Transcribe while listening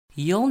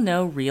You'll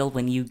know real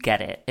when you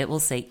get it. It will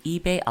say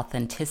eBay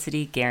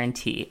Authenticity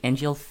Guarantee, and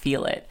you'll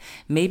feel it.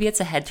 Maybe it's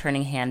a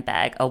head-turning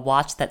handbag, a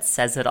watch that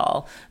says it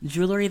all,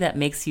 jewelry that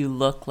makes you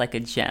look like a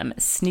gem,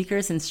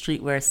 sneakers and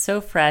streetwear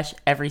so fresh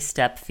every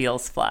step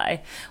feels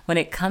fly. When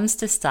it comes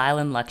to style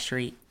and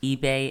luxury,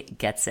 eBay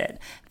gets it.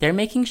 They're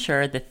making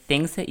sure the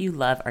things that you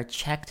love are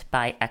checked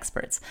by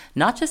experts.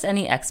 Not just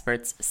any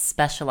experts,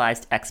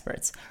 specialized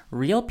experts.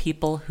 Real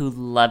people who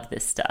love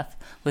this stuff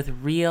with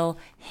real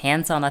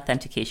hands-on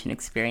authentication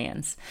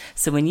experience.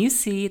 So when you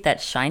see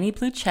that shiny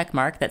blue check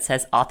mark that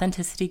says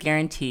Authenticity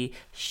Guarantee,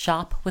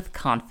 shop with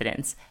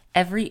confidence.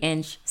 Every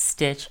inch,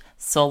 stitch,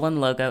 sole, and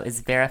logo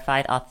is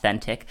verified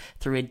authentic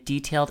through a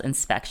detailed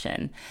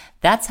inspection.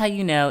 That's how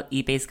you know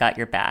eBay's got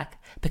your back.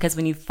 Because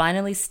when you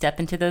finally step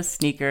into those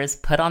sneakers,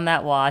 put on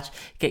that watch,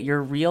 get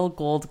your real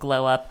gold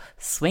glow up,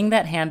 swing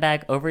that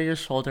handbag over your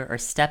shoulder, or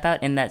step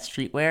out in that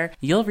streetwear,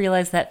 you'll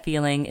realize that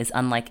feeling is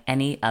unlike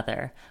any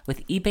other.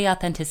 With eBay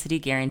Authenticity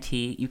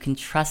Guarantee, you can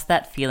trust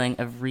that feeling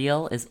of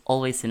real is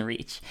always in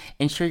reach.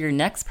 Ensure your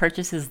next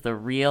purchase is the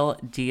real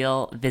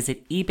deal.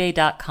 Visit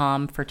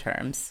ebay.com for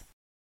terms.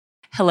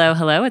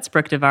 Hello, it's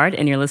Brooke Devard,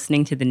 and you're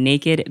listening to the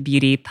Naked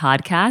Beauty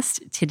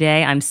Podcast.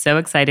 Today, I'm so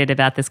excited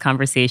about this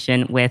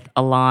conversation with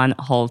Alon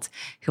Holt,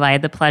 who I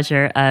had the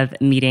pleasure of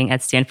meeting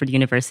at Stanford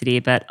University,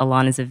 but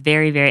Alon is a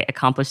very, very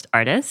accomplished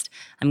artist.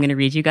 I'm going to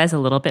read you guys a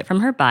little bit from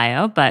her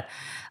bio, but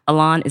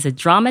Alon is a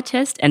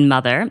dramatist and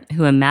mother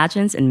who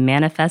imagines and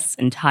manifests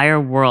entire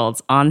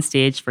worlds on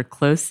stage for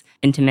close,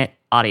 intimate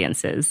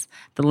audiences.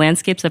 The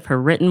landscapes of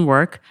her written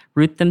work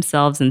root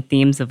themselves in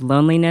themes of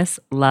loneliness,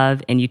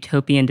 love, and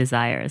utopian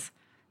desires.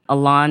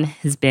 Alon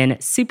has been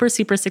super,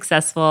 super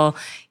successful,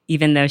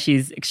 even though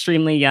she's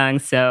extremely young.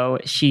 So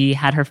she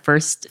had her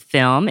first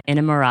film,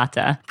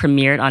 Inamorata,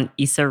 premiered on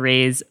Issa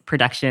Rae's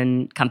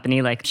production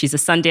company. Like, she's a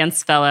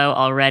Sundance fellow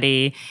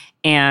already.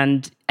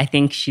 And I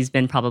think she's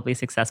been probably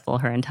successful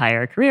her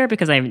entire career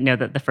because I know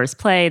that the first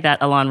play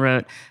that Alon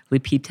wrote,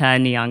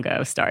 Lupita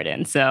Nyong'o starred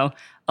in. So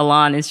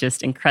Alon is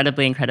just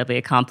incredibly, incredibly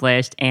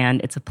accomplished. And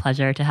it's a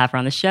pleasure to have her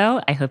on the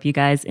show. I hope you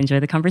guys enjoy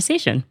the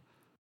conversation.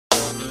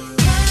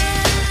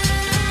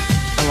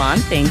 Alon,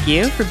 thank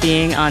you for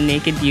being on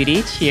Naked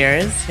Beauty.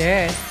 Cheers.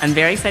 Cheers. I'm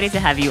very excited to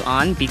have you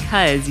on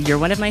because you're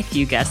one of my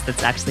few guests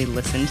that's actually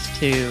listened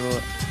to,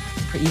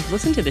 you've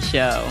listened to the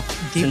show.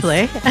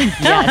 Deeply.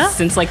 Yes,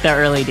 since like the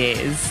early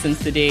days, since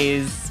the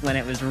days when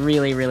it was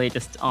really, really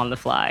just on the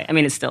fly. I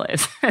mean, it still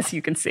is, as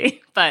you can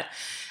see, but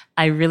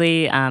I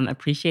really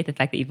appreciate the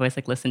fact that you've always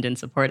like listened and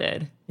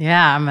supported.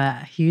 Yeah, I'm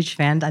a huge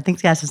fan. I think,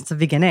 since the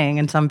beginning.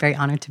 And so I'm very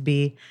honored to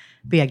be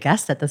a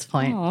guest at this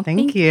point. Oh,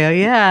 thank you.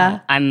 Yeah.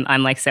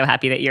 I'm like so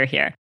happy that you're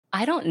here.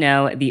 I don't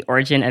know the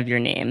origin of your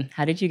name.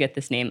 How did you get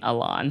this name,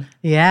 Alon?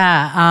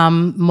 Yeah.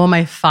 Well,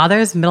 my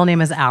father's middle name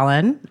is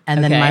Alan.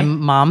 And then my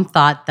mom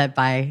thought that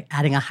by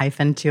adding a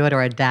hyphen to it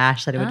or a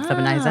dash that it would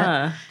feminize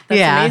it.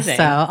 That's amazing.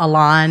 So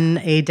Alon,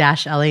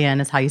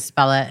 A-L-E-N is how you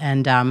spell it.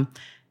 And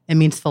it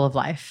means full of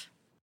life.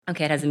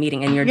 Okay, it has a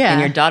meaning. And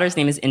your daughter's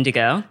name is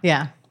Indigo.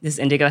 Yeah. Does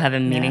Indigo have a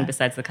meaning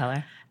besides the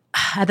color?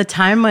 At the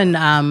time when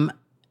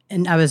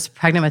and I was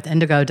pregnant with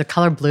Indigo, the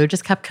color blue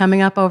just kept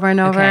coming up over and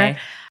over. Okay.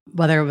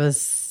 Whether it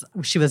was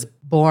she was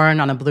born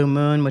on a blue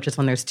moon, which is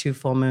when there's two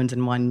full moons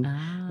in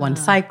one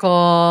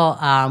cycle.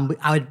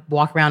 I would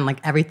walk around like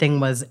everything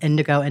was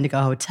Indigo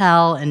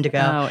Hotel, Indigo.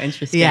 Oh,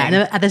 interesting. Yeah, and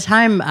at the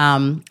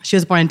time, she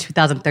was born in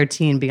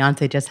 2013.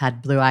 Beyonce just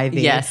had Blue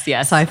Ivy. Yes.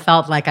 So I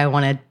felt like I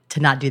wanted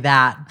to not do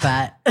that,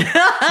 but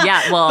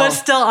yeah, well, but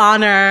still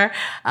honor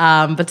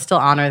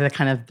the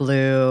kind of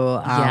blue.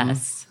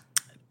 Yes.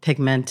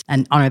 Pigment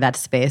and honor that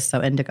space.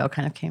 So Indigo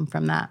kind of came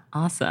from that.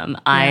 Awesome.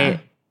 Yeah.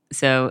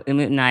 So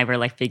Umut and I were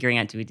like figuring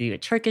out, do we do a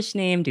Turkish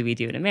name? Do we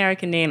do an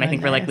American name? I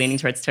think we're like leaning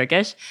towards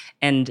Turkish.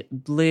 And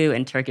blue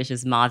in Turkish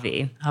is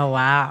Mavi. Oh,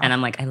 wow. And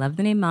I'm like, I love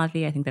the name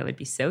Mavi. I think that would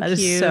be so cute. That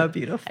is so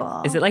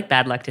beautiful. Is it like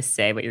bad luck to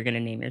say what you're going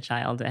to name your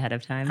child ahead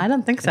of time? I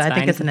don't think so. I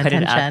think it's an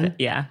intention.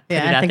 Yeah.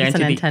 I think it's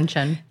an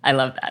intention. I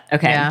love that.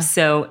 Okay. Yeah.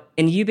 So,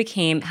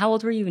 and how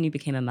old were you when you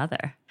became a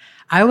mother?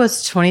 I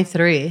was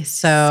 23.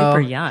 So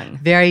super young.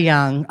 Very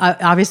young.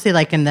 Obviously,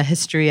 like in the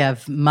history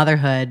of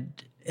motherhood,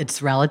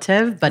 it's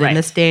relative, but in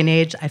this day and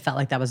age, I felt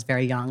like that was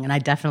very young. And I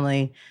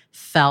definitely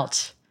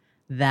felt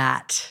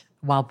that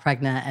while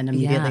pregnant and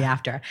immediately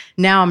after.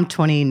 Now I'm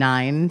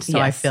 29, so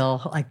I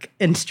feel like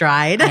in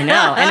stride. I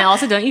know. And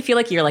also, don't you feel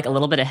like you're like a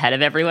little bit ahead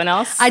of everyone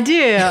else? I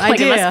do. I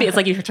do. It's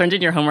like you turned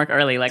in your homework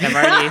early. Like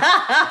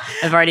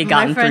I've already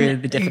gotten through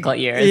the difficult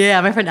years.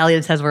 Yeah, my friend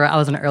Elliot says I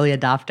was an early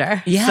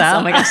adopter. Yes. So.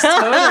 Oh my gosh,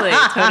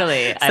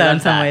 totally. So in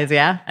some ways,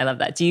 yeah. I love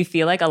that. Do you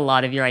feel like a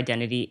lot of your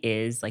identity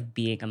is like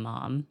being a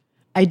mom?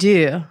 I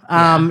do.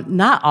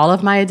 Not all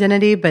of my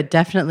identity, but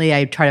definitely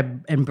I try to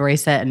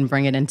embrace it and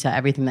bring it into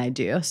everything that I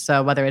do.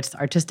 So whether it's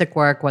artistic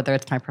work, whether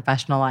it's my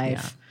professional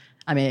life,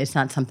 I mean, it's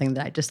not something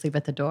that I just leave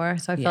at the door.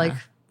 So I feel like,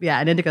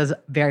 and Indigo's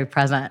very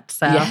present.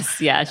 So.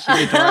 Yes, yeah,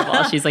 she's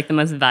adorable. She's like the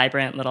most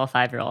vibrant little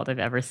 5-year-old I've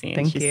ever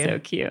seen. She's so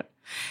cute.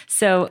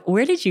 So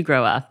where did you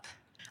grow up?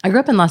 I grew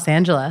up in Los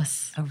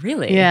Angeles. Oh,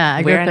 really? Yeah.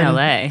 I Where grew up in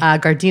LA?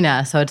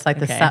 Gardena. So it's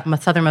like Okay. the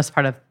southernmost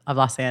part of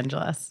Los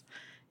Angeles.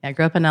 Yeah, I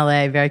grew up in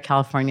LA, very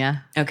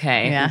California.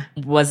 Okay. Yeah.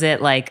 Was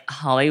it like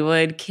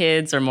Hollywood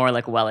kids or more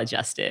like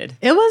well-adjusted?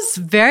 It was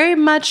very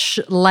much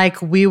like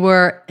we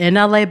were in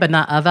LA, but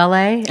not of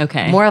LA.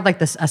 Okay. More of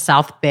like a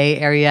South Bay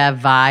area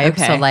vibe.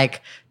 Okay. So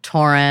like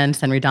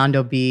Torrance and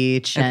Redondo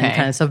Beach and Okay.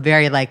 kind of, so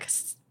very like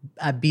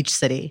a beach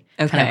city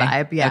kind of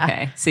vibe. Yeah.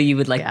 Okay. So you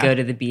would like go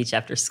to the beach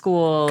after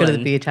school. Go to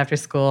the beach after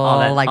school,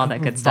 like all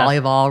that good stuff.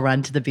 volleyball,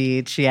 run to the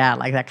beach. Yeah,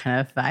 like that kind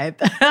of vibe.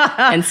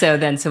 And so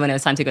when it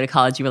was time to go to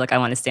college, you were like, I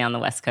want to stay on the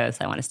West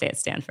Coast. I want to stay at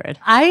Stanford.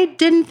 I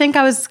didn't think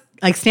I was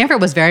like Stanford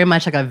was very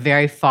much like a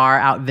very far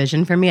out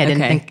vision for me. I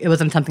didn't think it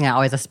wasn't something I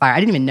always aspired. I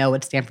didn't even know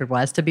what Stanford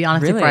was, to be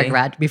honest,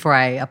 before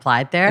I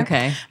applied there.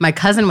 Okay. My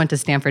cousin went to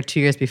Stanford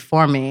 2 years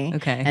before me.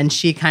 Okay. And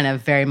she kind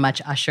of very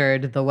much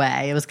ushered the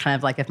way. It was kind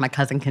of like if my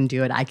cousin can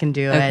do it, I can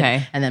do it.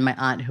 Okay. And then my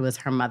aunt, who was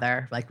her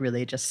mother, like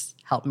really just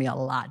helped me a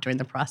lot during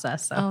the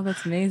process. So. Oh,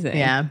 that's amazing.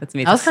 Yeah. That's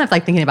amazing. I was kind of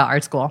like thinking about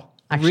art school,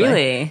 actually.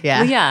 Really?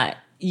 Yeah. Well, yeah.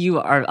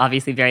 You are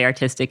obviously very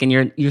artistic, and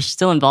you're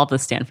still involved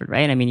with Stanford,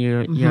 right? I mean,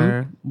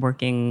 you're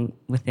working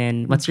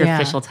within. What's your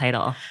official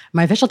title?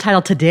 My official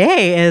title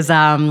today is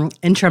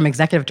interim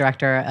executive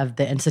director of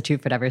the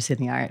Institute for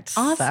Diversity in the Arts.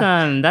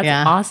 Awesome!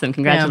 That's awesome.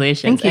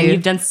 Congratulations! Thank you. And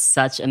you've done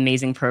such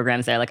amazing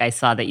programs there. Like I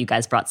saw that you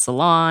guys brought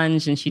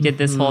Solange, and she did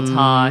this whole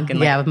talk. And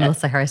with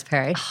Melissa Harris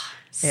Perry.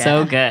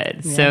 So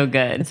good, so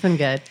good. It's been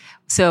good.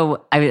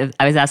 So I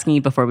was asking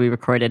you before we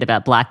recorded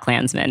about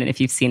BlacKkKlansman, and if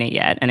you've seen it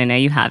yet, and I know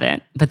you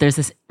haven't, but there's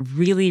this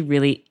really,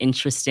 really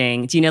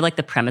interesting. Do you know like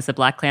the premise of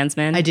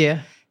BlacKkKlansman? I do.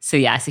 So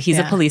he's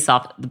a police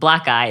the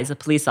black guy is a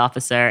police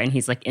officer, and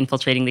he's like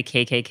infiltrating the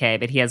KKK,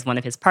 but he has one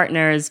of his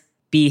partners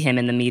be him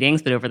in the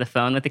meetings, but over the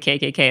phone with the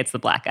KKK, it's the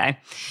black guy.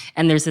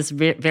 And there's this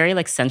very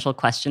like central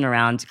question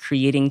around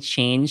creating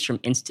change from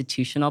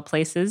institutional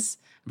places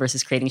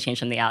versus creating change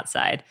from the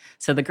outside.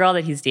 So the girl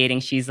that he's dating,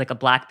 she's like a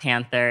Black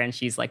Panther, and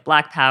she's like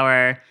Black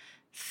power,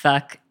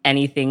 fuck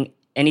anything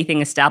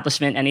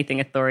establishment, anything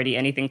authority,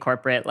 anything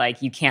corporate.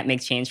 Like you can't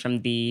make change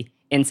from the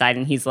inside.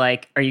 And he's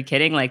like, are you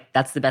kidding? Like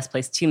that's the best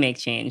place to make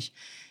change.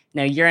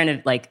 Now you're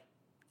in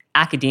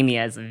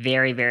academia is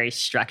very, very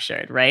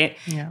structured, right?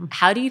 Yeah.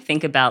 How do you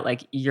think about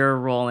like your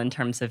role in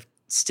terms of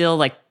still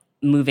like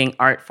moving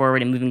art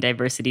forward and moving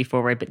diversity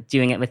forward, but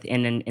doing it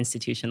within an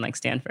institution like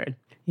Stanford?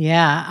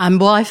 Yeah.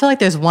 Well, I feel like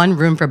there's one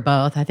room for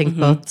both. I think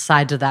both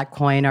sides of that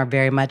coin are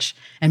very much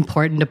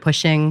important to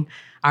pushing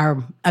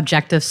our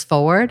objectives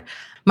forward.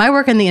 My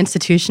work in the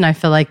institution, I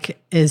feel like,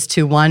 is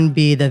to, one,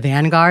 be the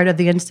vanguard of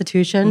the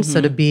institution. So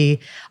to be,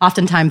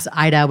 oftentimes,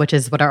 IDA, which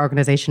is what our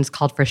organization is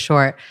called for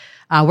short,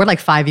 we're like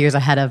 5 years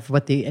ahead of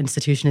what the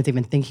institution is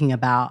even thinking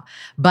about.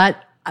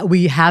 But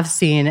we have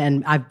seen,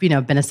 and I've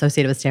been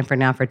associated with Stanford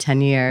now for 10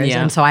 years,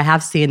 and so I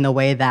have seen the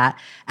way that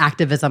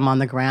activism on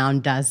the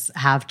ground does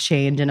have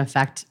change and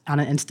effect on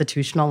an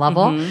institutional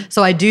level.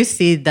 So I do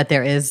see that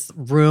there is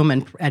room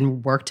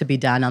and work to be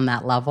done on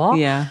that level.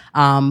 Yeah.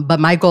 But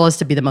my goal is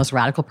to be the most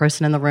radical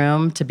person in the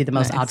room, to be the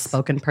most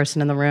outspoken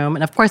person in the room,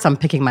 and of course I'm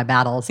picking my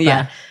battles.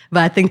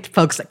 But I think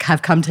folks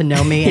have come to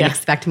know me and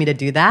expect me to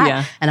do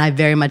that, and I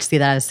very much see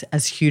that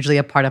as hugely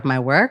a part of my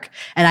work.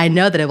 And I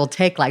know that it will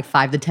take like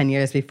 5 to 10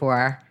 years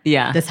before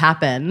this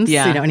happens,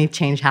 any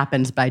change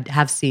happens, but I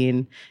have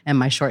seen in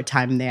my short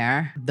time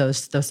there,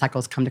 those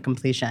cycles come to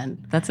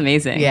completion. That's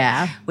amazing.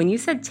 Yeah. When you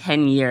said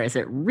 10 years,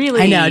 it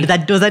really... I know.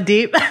 Was that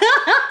deep?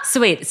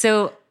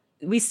 So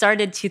we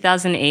started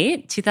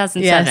 2008,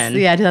 2007? Yes.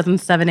 Yeah,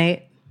 2007,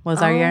 8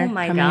 was our year. Oh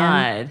my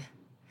God.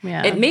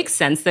 Yeah. It makes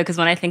sense though, because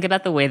when I think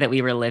about the way that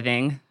we were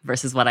living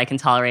versus what I can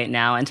tolerate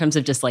now in terms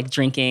of just like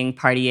drinking,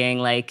 partying,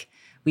 like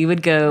we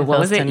would go, what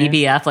was it,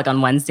 EBF, like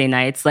on Wednesday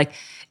nights, like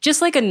just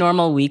like a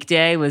normal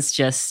weekday was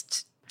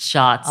just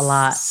shots, a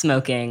lot,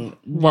 smoking.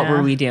 What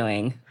were we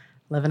doing?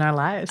 Living our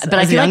lives, but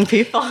as young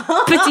people.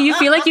 But do you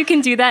feel like you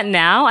can do that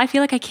now? I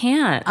feel like I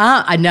can't.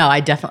 I know. I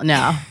definitely.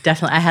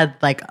 I had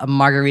like a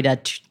margarita,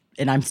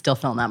 and I'm still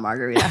feeling that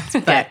margarita.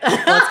 Okay,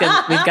 well, it's good.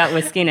 We've got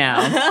whiskey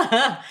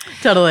now.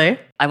 Totally.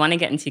 I want to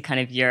get into kind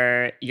of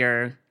your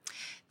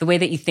the way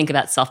that you think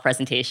about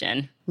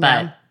self-presentation.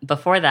 But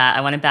before that,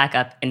 I want to back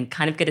up and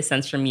kind of get a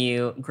sense from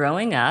you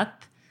growing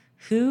up.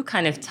 Who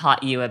kind of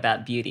taught you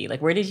about beauty?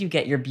 Like, where did you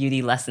get your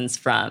beauty lessons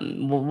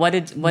from? What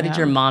did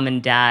your mom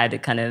and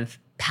dad kind of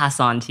pass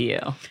on to you?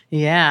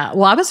 Yeah.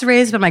 Well, I was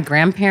raised by my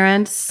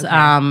grandparents,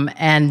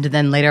 and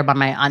then later by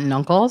my aunt and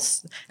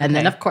uncles. And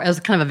then, of course, it was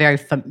kind of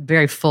a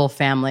very full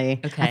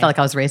family. I felt like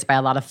I was raised by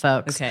a lot of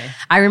folks.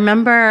 I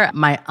remember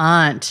my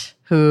aunt,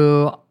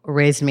 who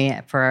raised me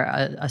for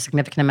a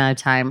significant amount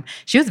of time.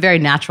 She was very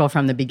natural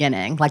from the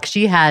beginning. Like,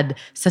 she had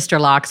sister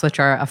locks, which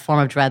are a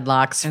form of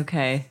dreadlocks.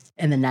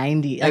 In the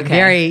 90s, like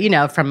very,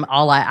 from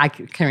all I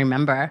can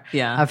remember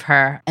of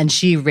her. And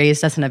she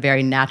raised us in a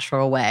very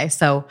natural way.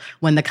 So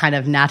when the kind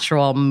of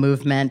natural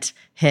movement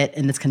hit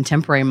in this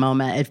contemporary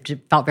moment, it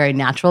felt very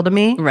natural to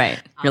me.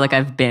 Right. You're like,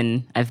 I've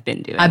been doing I've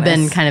this.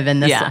 been kind of in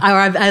this, Yeah.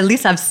 or at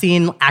least I've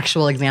seen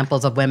actual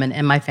examples of women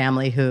in my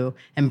family who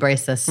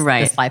embrace this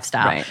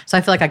lifestyle. Right. So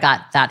I feel like I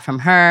got that from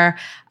her.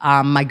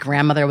 My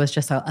grandmother was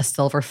just a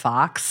silver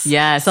fox.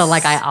 Yes. So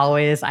like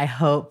I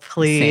hope,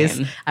 please,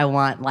 Same. I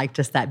want like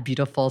just that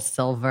beautiful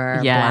silver,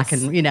 Yes. black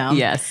and,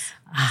 Yes.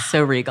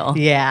 So regal.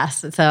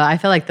 Yes. So I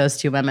feel like those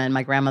two women,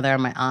 my grandmother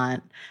and my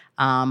aunt.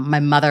 My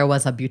mother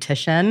was a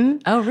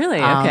beautician. Oh, really?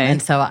 Okay. And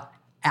so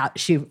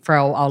she, for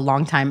a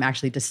long time,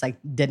 actually just like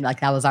did like,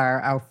 that was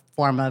our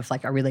form of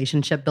like a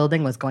relationship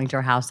building, was going to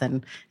her house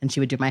and she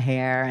would do my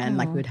hair and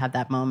like we would have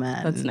that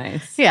moment. That's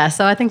nice. Yeah.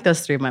 So I think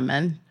those three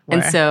women were,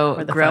 and so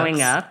were the growing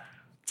folks. up,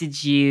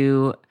 did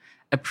you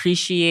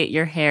appreciate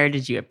your hair?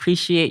 Did you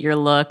appreciate your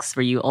looks?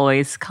 Were you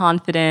always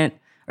confident,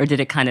 or did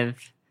it kind of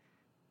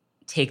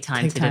take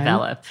time to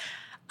develop?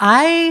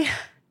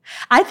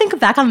 I think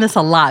back on this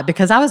a lot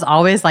because I was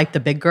always like the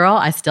big girl.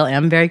 I still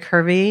am very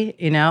curvy,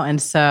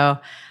 and so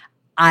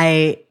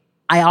I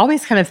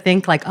always kind of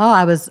think like,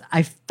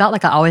 I felt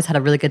like I always had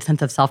a really good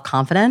sense of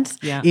self-confidence,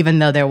 even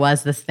though there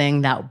was this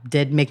thing that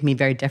did make me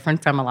very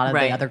different from a lot of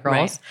the other girls.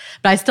 Right.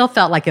 But I still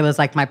felt like it was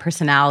like my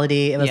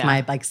personality. It was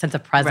my like sense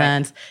of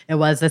presence. Right. It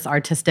was this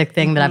artistic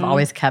thing that I've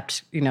always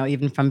kept,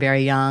 even from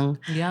very young.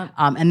 Yeah.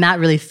 And that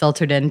really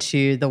filtered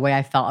into the way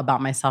I felt about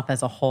myself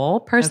as a whole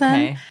person.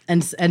 Okay.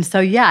 And so,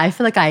 I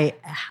feel like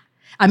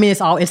I mean,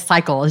 it's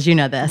cycles,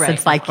 this. Right,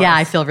 it's like,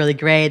 I feel really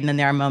great. And then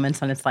there are moments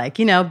when it's like,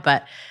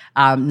 but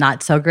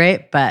not so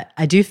great. But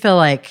I do feel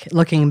like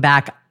looking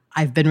back,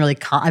 I've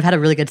had a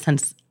really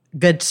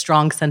good,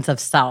 strong sense of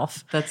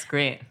self. That's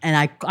great.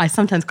 And I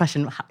sometimes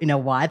question,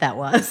 why that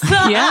was.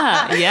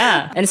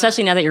 Yeah. And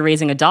especially now that you're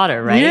raising a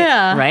daughter, right?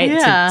 Yeah. Right?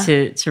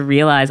 Yeah. To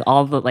realize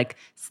all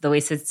the way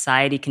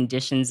society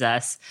conditions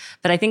us.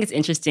 But I think it's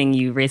interesting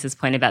you raise this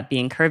point about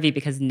being curvy,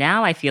 because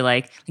now I feel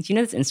like do you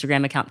know this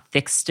Instagram account,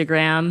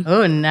 Thickstagram?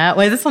 Oh, no.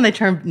 Wait, this one they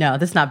termed, no,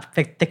 this is not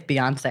thick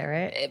Beyonce,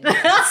 right?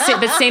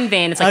 But same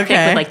vein. It's like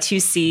thick with like 2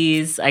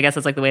 C's. I guess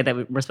that's like the way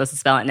that we're supposed to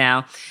spell it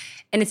now.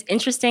 And it's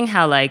interesting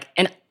how let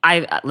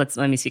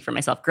me speak for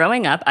myself.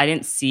 Growing up, I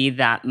didn't see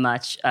that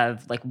much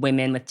of like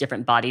women with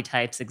different body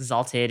types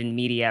exalted in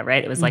media,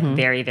 right? It was like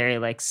very, very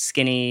like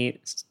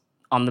skinny,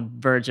 on the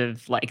verge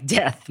of like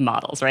death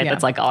models, right? Yeah.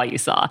 That's like all you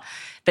saw.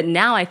 But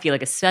now I feel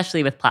like,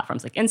 especially with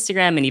platforms like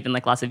Instagram and even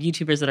like lots of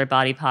YouTubers that are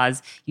body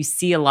pos, you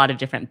see a lot of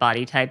different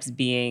body types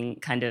being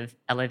kind of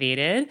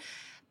elevated.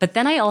 But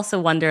then I also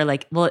wonder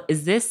like, well,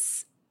 is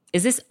this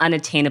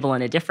unattainable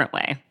in a different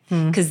way?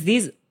 Because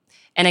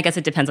and I guess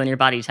it depends on your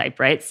body type,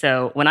 right?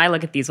 So when I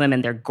look at these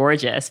women, they're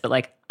gorgeous, but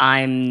like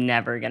I'm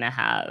never gonna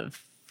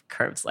have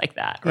curves like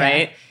that,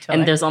 right? Yeah, totally.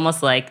 And there's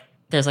almost like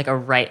there's like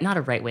not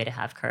a right way to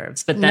have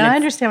curves, but then I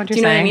understand what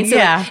you're saying. Do you know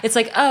what I mean? So yeah, it's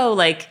like,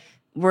 like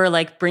we're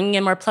like bringing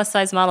in more plus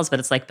size models, but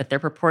it's like, but their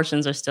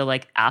proportions are still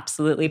like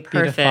absolutely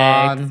perfect.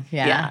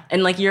 Yeah.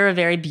 And like you're a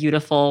very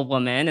beautiful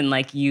woman, and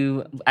like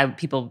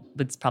people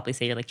would probably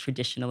say you're like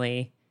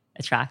traditionally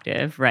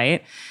attractive,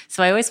 right?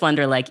 So I always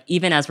wonder, like,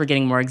 even as we're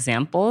getting more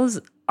examples,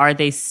 are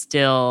they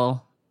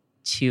still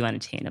too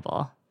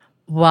unattainable?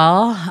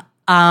 Well,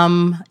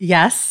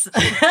 yes.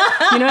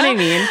 You know what I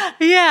mean?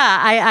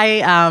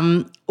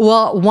 Yeah.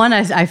 Well, one,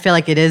 I feel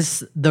like it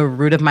is the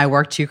root of my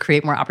work to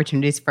create more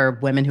opportunities for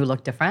women who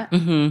look different.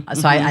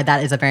 So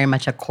that is very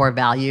much a core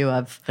value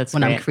of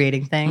when I'm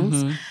creating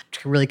things,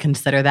 to really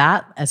consider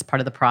that as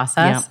part of the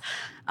process.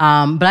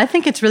 Yeah. But I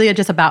think it's really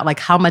just about like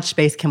how much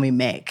space can we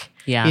make?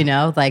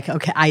 Yeah. Like,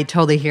 okay, I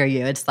totally hear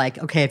you. It's like,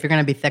 okay, if you're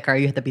going to be thicker,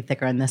 you have to be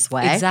thicker in this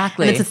way.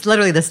 Exactly. And it's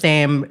literally the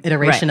same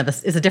iteration of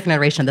this. It's a different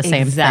iteration of the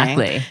same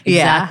thing.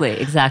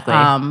 Exactly.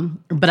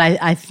 But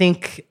I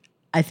think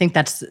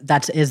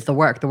that is the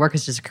work. The work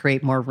is just to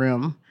create more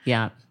room.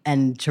 Yeah.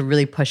 And to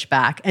really push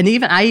back. And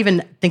I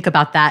even think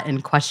about that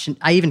and question.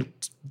 I even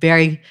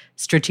very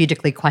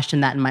strategically question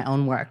that in my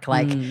own work.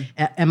 Like,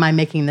 am I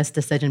making this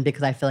decision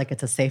because I feel like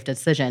it's a safe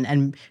decision?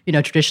 And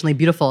traditionally,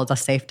 beautiful is a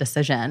safe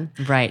decision,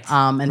 right?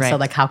 So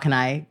like, how can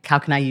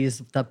I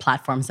use the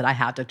platforms that I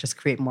have to just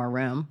create more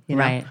room?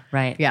 Right.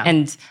 Yeah.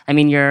 And I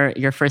mean,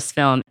 your first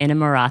film,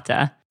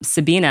 Inamorata,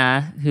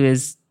 Sabina, who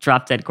is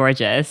drop dead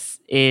gorgeous,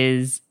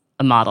 is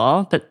a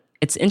model, but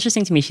it's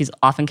interesting to me, she's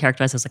often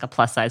characterized as like a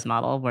plus size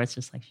model, where it's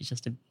just like she's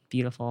just a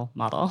beautiful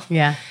model.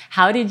 Yeah.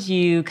 How did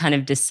you kind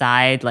of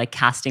decide like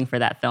casting for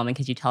that film? And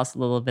could you tell us a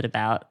little bit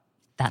about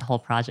that whole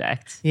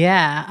project?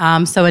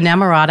 Yeah. So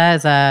Inamorata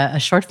is a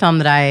short film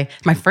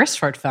my first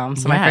short film.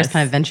 So my first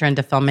kind of venture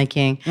into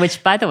filmmaking.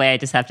 Which, by the way, I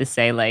just have to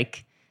say,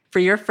 like, for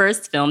your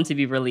first film to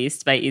be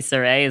released by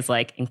Issa Rae is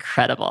like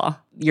incredible.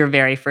 Your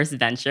very first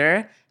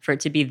venture, for it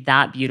to be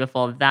that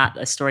beautiful, that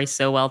a story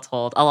so well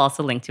told. I'll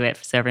also link to it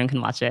so everyone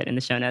can watch it in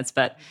the show notes.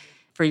 But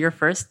For your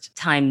first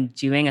time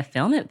doing a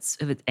film, it's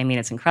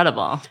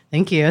incredible.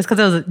 Thank you. It's because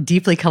it was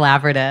deeply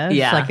collaborative.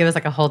 Yeah. Like it was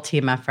like a whole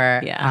team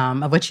effort,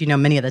 of which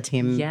many of the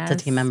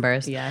team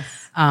members. Yes.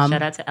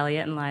 Shout out to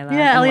Elliot and Lila.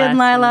 Yeah, Elliot and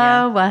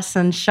Lila, Wes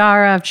and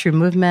Shara of True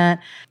Movement.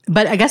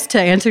 But I guess to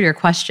answer your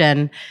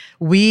question,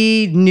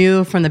 we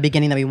knew from the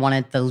beginning that we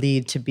wanted the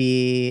lead to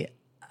be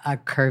a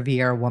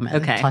curvier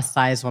woman, plus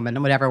size woman,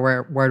 whatever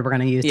word we're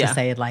going to use to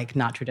say like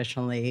not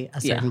traditionally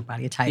a certain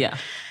body type. Yeah.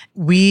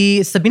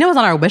 Sabina was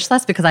on our wish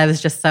list because I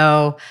was just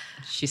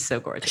she's so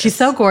gorgeous. She's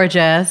so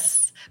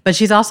gorgeous, but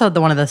she's also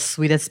one of the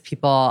sweetest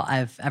people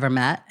I've ever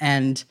met.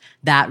 And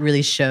that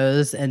really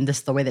shows in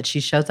just the way that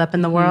she shows up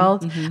in the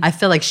world. I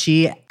feel like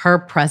her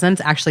presence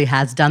actually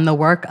has done the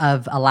work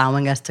of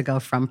allowing us to go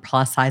from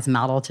plus size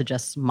model to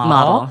just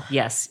model.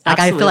 Yes. Like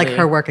I feel like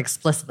her work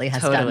explicitly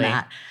has done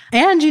that.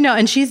 And,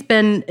 and she's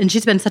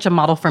been such a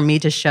model for me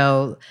to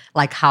show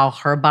like how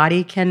her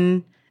body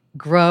can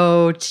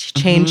grow,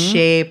 change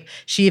shape.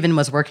 She even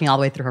was working all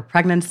the way through her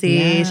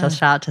pregnancy. So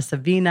shout out to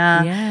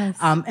Sabina. Yes.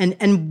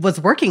 And was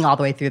working all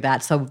the way through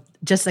that. So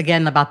just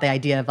again about the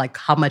idea of like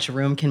how much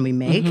room can we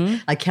make?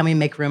 Like can we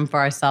make room for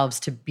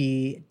ourselves to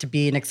be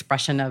an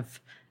expression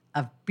of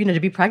to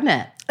be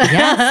pregnant?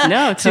 Yes,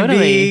 no,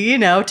 totally.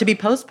 to be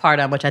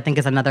postpartum, which I think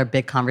is another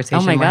big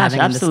conversation we're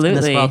having in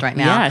this world right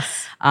now.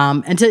 Yes.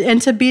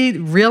 And to be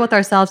real with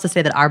ourselves, to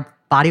say that our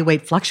body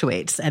weight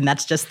fluctuates, and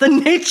that's just the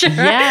nature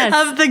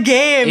of the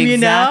game,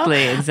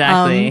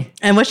 Exactly.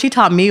 And what she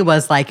taught me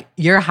was like,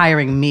 you're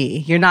hiring me.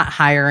 You're not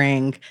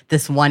hiring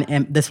this one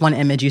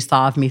image you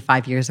saw of me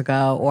 5 years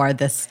ago, or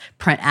this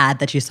print ad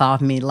that you saw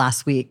of me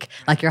last week.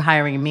 Like you're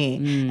hiring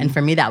me. And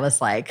for me, that was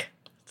like,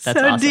 that's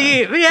so awesome.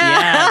 Deep.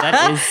 Yeah.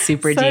 That is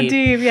super so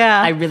deep.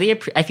 Yeah. I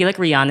feel like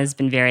Rihanna's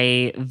been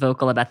very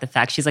vocal about the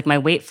fact she's like, my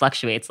weight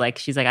fluctuates. Like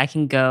she's like, I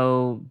can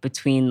go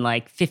between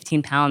like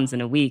 15 pounds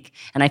in a week.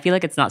 And I feel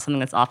like it's not something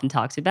that's often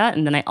talked about.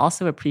 And then I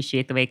also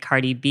appreciate the way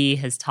Cardi B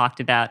has talked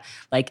about,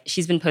 like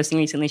she's been posting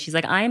recently. She's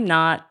like, I'm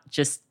not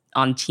just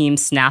on team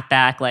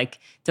snapback. Like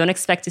don't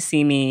expect to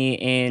see me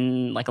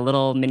in like a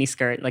little mini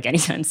skirt like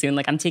anytime soon.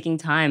 Like I'm taking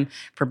time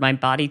for my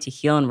body to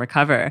heal and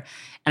recover.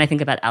 And I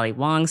think about Ali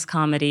Wong's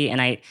comedy, and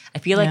I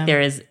feel like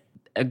there is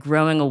a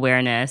growing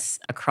awareness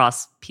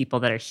across people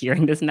that are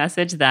hearing this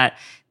message that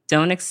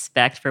don't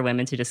expect for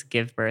women to just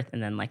give birth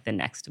and then like the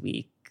next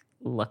week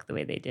look the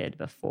way they did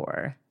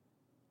before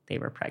they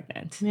were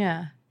pregnant.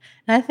 Yeah.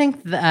 And I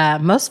think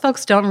most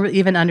folks don't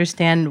even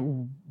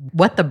understand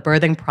what the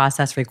birthing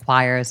process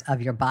requires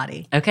of your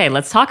body. Okay,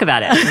 let's talk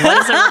about it.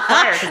 What does it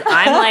require?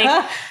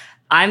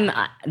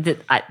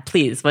 Because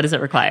please, what does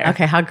it require?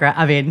 Okay,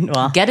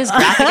 get as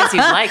graphic as you'd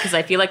like, because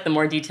I feel like the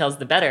more details,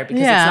 the better,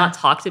 because it's not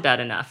talked about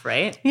enough,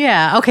 right?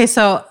 Yeah. Okay,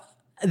 so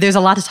there's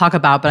a lot to talk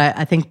about, but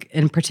I think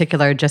in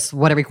particular, just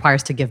what it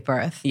requires to give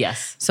birth.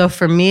 Yes. So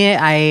for me,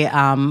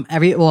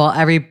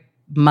 every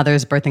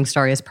mother's birthing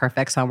story is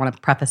perfect. So I want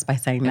to preface by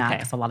saying that,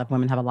 because a lot of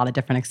women have a lot of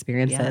different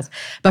experiences. Yeah.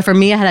 But for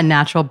me, I had a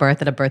natural birth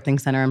at a birthing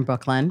center in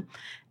Brooklyn.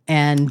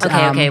 And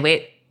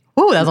wait.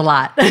 Ooh, that was a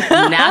lot.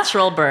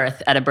 Natural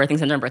birth at a birthing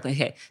center in Brooklyn.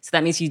 Okay, so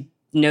that means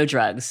no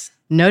drugs.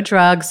 No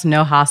drugs,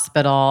 no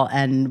hospital,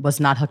 and was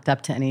not hooked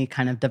up to any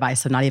kind of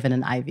device, so not even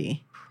an IV.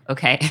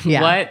 Okay.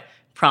 Yeah. What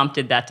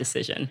prompted that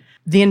decision?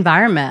 The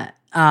environment.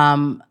 I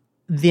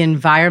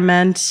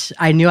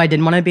knew I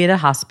didn't want to be at a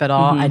hospital.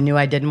 I knew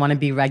I didn't want to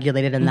be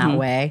regulated in that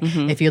way.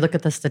 If you look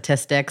at the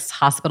statistics,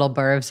 hospital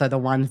births are the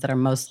ones that are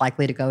most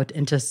likely to go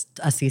into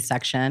a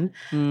C-section.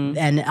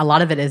 And a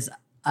lot of it is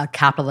a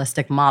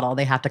capitalistic model.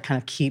 They have to kind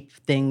of keep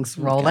things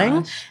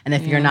rolling. And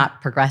if you're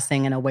not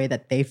progressing in a way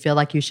that they feel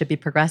like you should be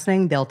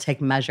progressing, they'll take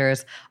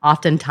measures,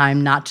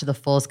 oftentimes not to the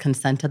fullest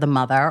consent of the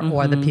mother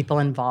or the people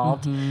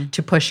involved,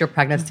 to push your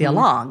pregnancy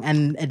along.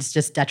 And it's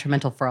just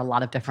detrimental for a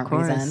lot of different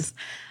reasons.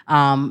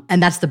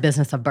 And that's the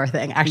business of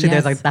birthing. Actually,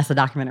 that's a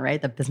documentary, right?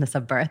 The Business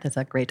of Birth is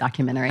a great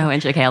documentary. Oh,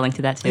 okay, I'll link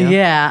to that too.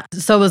 Yeah.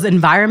 So it was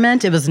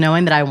environment. It was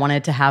knowing that I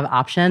wanted to have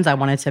options. I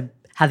wanted to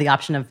have the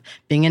option of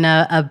being in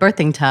a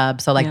birthing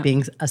tub, so like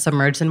being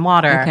submerged in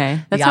water.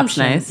 Okay, that sounds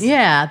nice.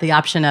 Yeah, the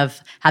option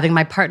of having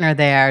my partner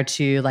there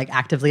to like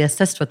actively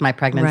assist with my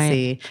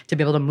pregnancy, to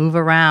be able to move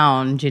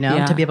around,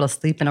 to be able to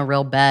sleep in a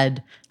real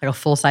bed, like a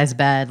full-size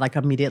bed, like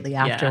immediately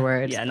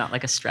afterwards. Yeah, not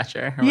like a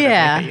stretcher or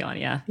whatever they put you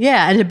on,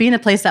 Yeah, and to be in a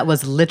place that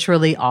was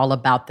literally all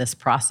about this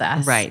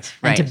process. Right.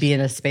 And to be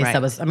in a space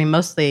that was,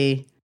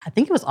 mostly, I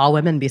think it was all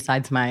women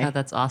besides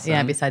that's awesome.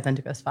 Yeah, besides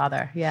Indigo's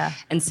father. Yeah.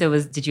 And so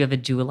did you have a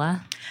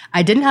doula?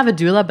 I didn't have a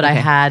doula, but I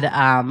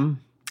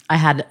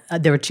had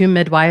there were 2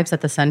 midwives at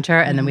the center,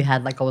 and then we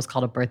had like what was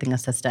called a birthing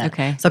assistant.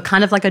 Okay. So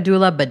kind of like a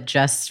doula, but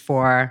just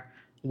for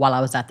while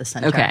I was at the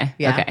center. Okay.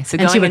 Yeah. Okay. So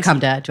and she would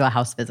come to a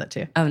house visit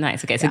too. Oh,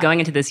 nice. Okay. So going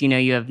into this,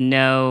 you have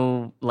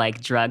no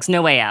like drugs,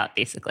 no way out,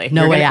 basically.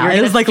 No way out.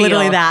 It was like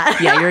literally that.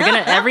 Yeah.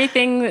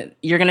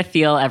 You're going to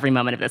feel every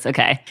moment of this.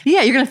 Okay.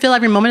 Yeah. You're going to feel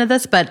every moment of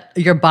this, but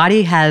your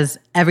body has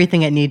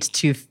everything it needs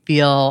to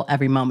feel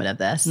every moment of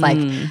this. Like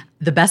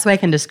the best way I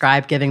can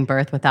describe giving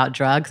birth without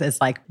drugs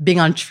is like being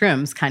on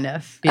shrooms, kind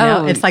of. You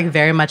know, it's like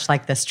very much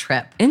like this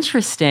trip.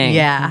 Interesting.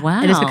 Yeah.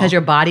 Wow. And it's because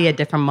your body at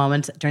different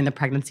moments during the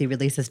pregnancy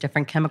releases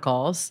different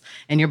chemicals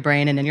in your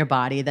brain and in your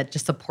body that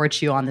just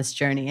supports you on this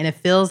journey. And it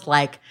feels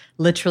like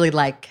literally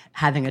like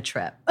having a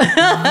trip.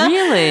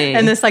 Really?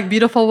 In this like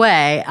beautiful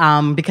way,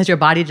 because your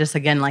body just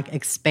again like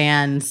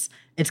expands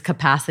its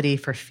capacity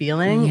for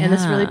feeling in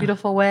this really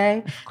beautiful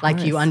way. Like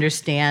you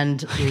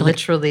understand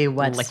literally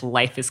what like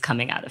life is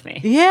coming out of me.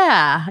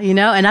 Yeah, you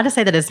know, and not to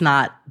say that it's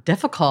not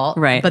difficult,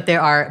 right?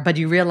 But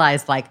you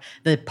realize like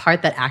the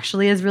part that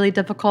actually is really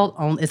difficult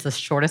is the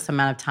shortest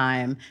amount of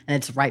time, and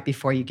it's right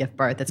before you give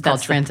birth. It's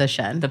called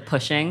transition. The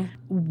pushing.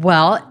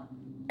 Well,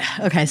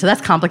 okay, so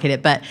that's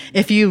complicated. But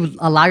if you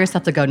allow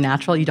yourself to go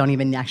natural, you don't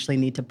even actually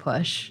need to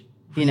push.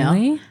 You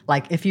know,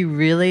 like if you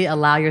really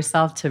allow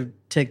yourself to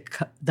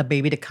the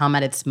baby to come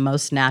at its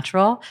most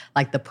natural,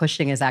 like the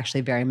pushing is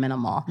actually very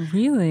minimal.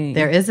 Really?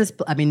 There is this,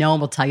 I mean, no one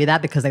will tell you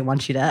that because they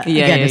want you to,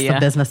 it's the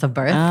business of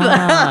birth.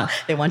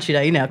 They want you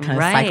to, you know, kind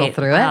of cycle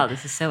through it. Wow,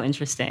 this is so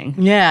interesting.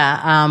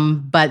 Yeah.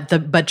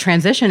 But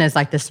transition is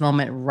like this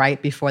moment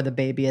right before the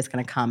baby is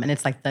going to come. And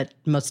it's like the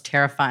most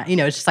terrifying, you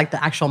know, it's just like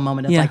the actual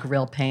moment of like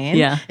real pain.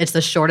 Yeah. It's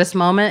the shortest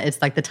moment.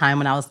 It's like the time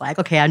when I was like,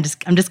 okay, I'm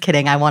just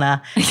kidding. I want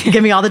to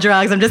give me all the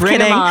drugs. I'm just Bring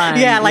kidding. them on.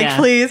 Yeah,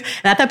 please.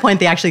 And at that point,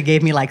 they actually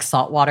gave me like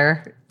salt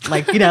water.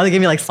 Like, you know, they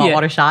gave me like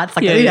saltwater shots,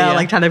 like,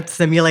 like trying to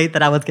simulate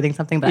that I was getting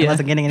something, but I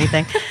wasn't getting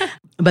anything.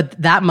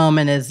 But that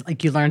moment is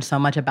like, you learn so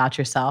much about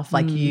yourself.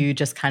 Like you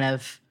just kind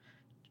of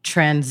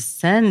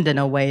transcend in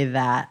a way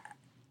that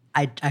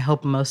I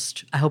hope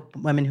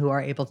women who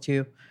are able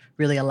to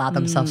really allow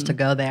themselves to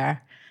go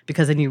there,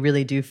 because then you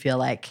really do feel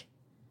like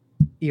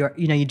you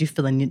do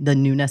feel the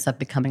newness of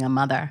becoming a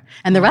mother.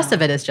 And the rest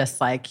of it is just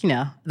like, you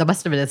know, the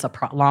rest of it is a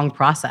long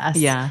process.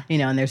 Yeah. You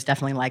know, and there's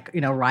definitely like, you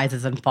know,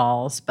 rises and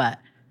falls, but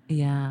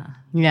yeah.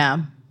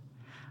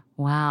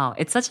 Wow.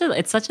 It's such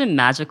a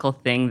magical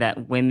thing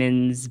that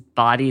women's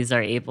bodies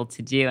are able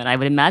to do. And I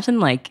would imagine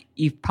like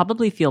you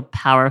probably feel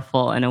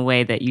powerful in a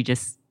way that you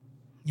just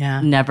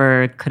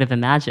never could have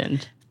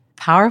imagined.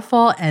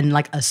 Powerful and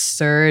like a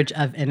surge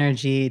of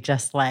energy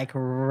just like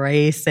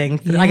racing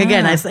through. Like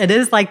again, it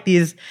is like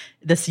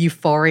this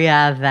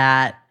euphoria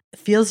that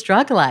feels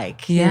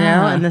drug-like, you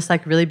know, in this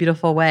like really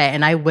beautiful way.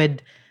 And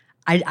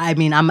I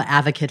mean, I'm an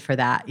advocate for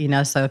that, you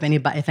know. So if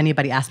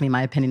anybody asks me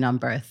my opinion on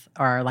birth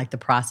or like the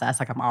process,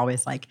 like I'm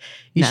always like,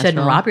 you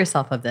shouldn't rob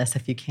yourself of this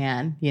if you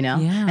can, you know.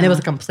 Yeah. And it was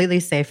a completely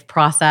safe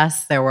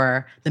process.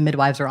 The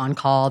midwives were on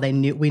call. We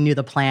knew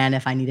the plan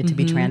if I needed to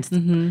be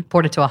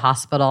transported to a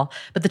hospital.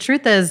 But the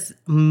truth is,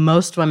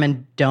 most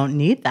women don't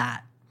need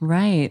that,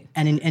 right?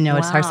 And you know,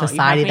 it's our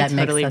society that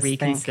makes us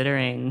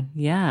reconsidering. Think.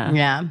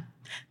 Yeah.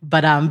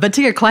 But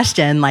to your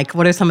question, like,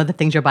 what are some of the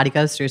things your body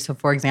goes through? So,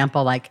 for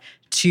example, like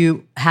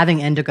to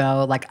having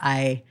indigo, like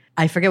I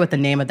forget what the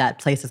name of that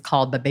place is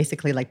called, but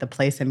basically like the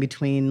place in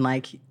between,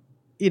 like,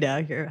 you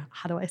know,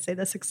 how do I say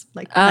this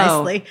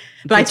nicely?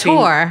 But I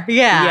tore,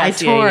 I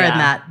tore in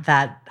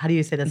that. How do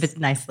you say this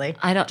nicely?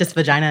 I don't just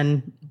vagina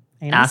and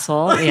anus?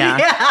 Asshole.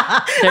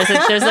 Yeah.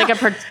 There's like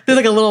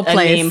a little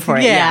place, a name for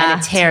it. Yeah.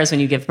 And it tears when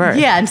you give birth.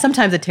 Yeah, and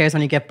sometimes it tears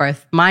when you give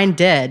birth. Mine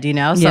did, you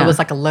know. So it was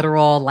like a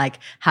literal like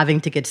having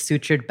to get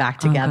sutured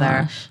back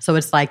together. So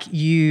it's like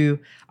you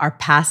are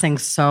passing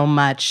so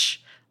much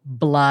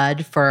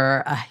blood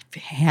for a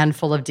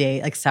handful of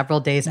days, like several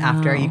days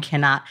after. You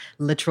cannot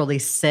literally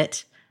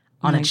sit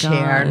on a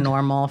chair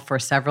normal for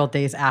several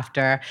days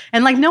after.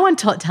 And like no one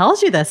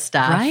tells you this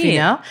stuff, you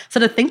know? So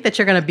to think that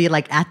you're going to be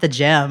like at the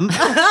gym.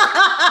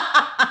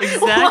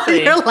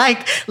 Exactly. You're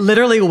like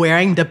literally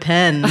wearing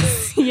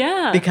Depends.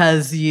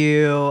 Because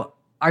you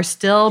are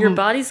still... Your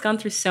body's gone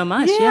through so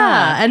much.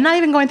 Yeah. And not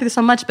even going through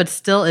so much, but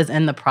still is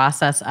in the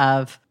process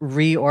of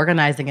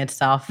reorganizing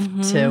itself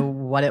to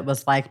what it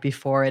was like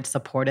before it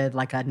supported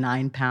like a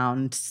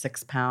 9-pound,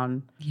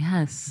 6-pound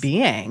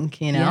being,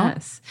 you know?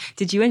 Yes.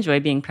 Did you enjoy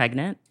being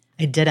pregnant?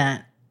 I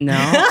didn't.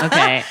 No?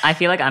 Okay. I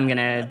feel like I'm going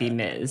to be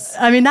Ms.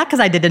 I mean, not because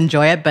I did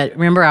enjoy it, but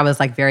remember I was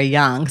like very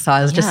young. So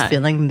I was just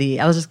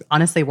I was just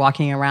honestly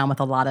walking around with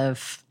a lot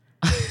of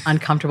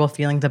uncomfortable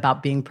feelings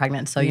about being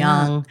pregnant so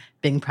young,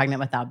 being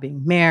pregnant without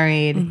being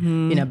married,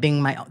 you know,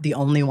 being the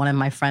only one of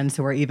my friends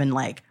who were even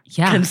like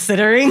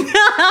considering,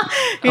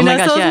 you know,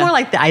 so it was more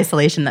like the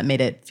isolation that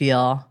made it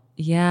feel.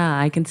 Yeah,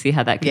 I can see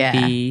how that could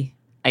be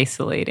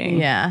isolating.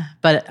 Yeah.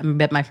 But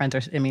my friends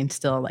are, I mean,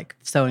 still like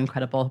so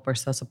incredible. We're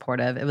so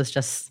supportive. It was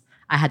just,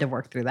 I had to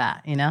work through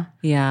that, you know?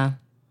 Yeah.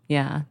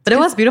 Yeah. But it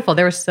was beautiful.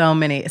 There were so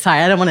many. Sorry,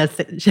 I don't want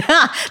to.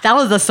 That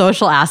was the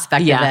social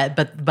aspect of it,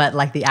 but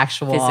like the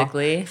actual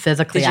physically,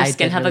 did your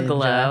skin have a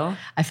glow?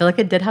 I feel like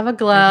it did have a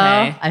glow.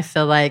 Okay. I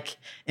feel like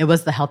it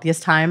was the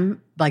healthiest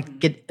time. Like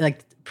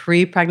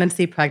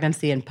pre-pregnancy,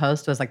 pregnancy, and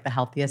post was like the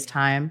healthiest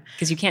time.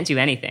 Because you can't do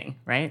anything,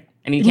 right?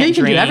 I mean, you can't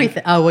can drink. do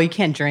everything. Oh well, you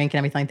can't drink and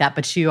everything like that.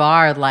 But you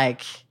are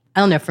like I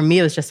don't know. For me,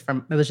 it was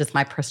just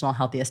my personal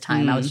healthiest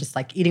time. I was just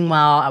like eating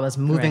well. I was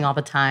moving all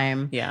the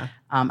time. Yeah.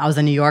 I was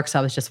in New York, so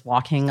I was just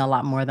walking a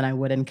lot more than I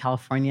would in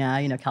California.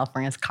 You know,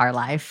 California's car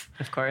life.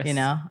 Of course. You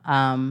know,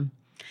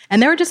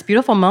 and there were just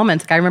beautiful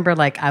moments. Like I remember,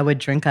 like I would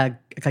drink a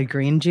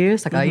green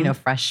juice, like a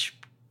fresh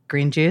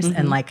green juice,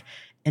 and like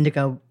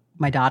Indigo,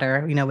 my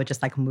daughter, would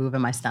just like move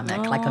in my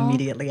stomach like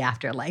immediately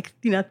after, like,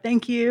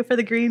 thank you for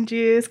the green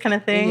juice kind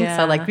of thing. Yeah.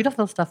 So like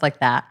beautiful stuff like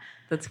that.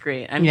 That's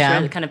great. I'm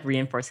sure it kind of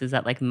reinforces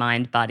that like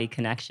mind-body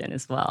connection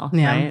as well,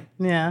 right?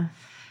 Yeah.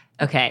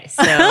 Okay,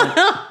 so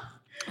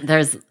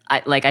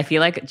I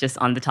feel like just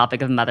on the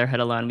topic of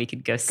motherhood alone, we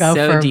could go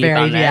so deep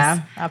on this.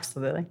 Yeah,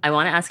 absolutely. I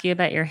want to ask you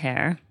about your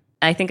hair.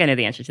 I think I know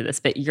the answer to this,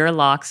 but your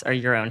locks are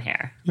your own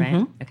hair, right?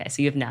 Mm-hmm. Okay,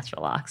 so you have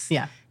natural locks.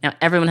 Yeah. Now,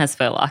 everyone has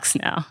faux locks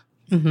now,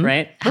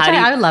 right? Which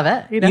I love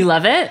it. You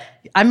love it?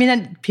 I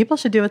mean, people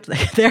should do with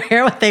their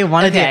hair what they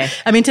want to do.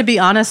 I mean, to be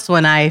honest,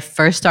 when I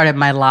first started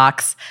my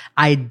locks,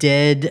 I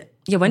did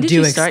when did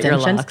you start your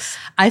locks?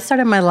 I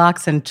started my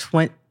locks in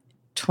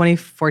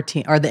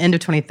 2014, or the end of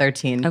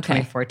 2013,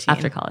 2014.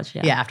 After college,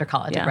 Yeah, after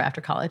college, right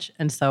after college.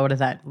 And so what is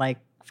that, like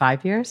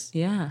 5 years?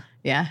 Yeah.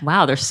 Yeah.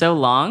 Wow, they're so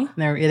long.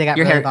 They got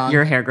really long.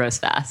 Your hair grows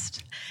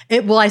fast. I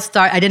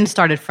didn't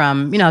start it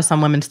from,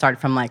 some women start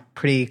from like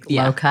pretty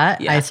low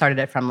cut. Yeah. I started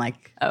it from like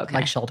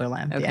shoulder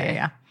length. Okay.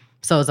 Yeah.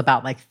 So it was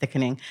about like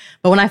thickening.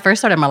 But when I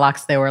first started my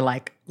locks, they were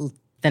like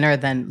they're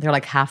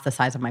like half the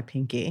size of my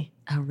pinky.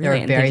 Oh, really?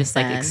 They were very they just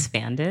thin, like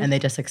expanded? And they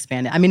just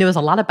expanded. I mean, it was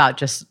a lot about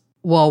just,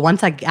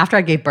 after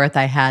I gave birth,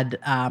 I had,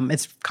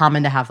 it's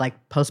common to have like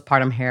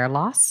postpartum hair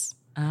loss.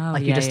 Oh,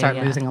 like you just start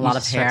losing a lot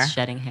of hair.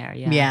 Shedding hair,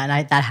 yeah. Yeah,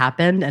 and that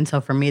happened. And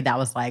so for me, that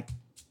was like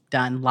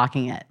done,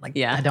 locking it. Like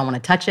I don't want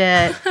to touch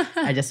it.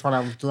 I just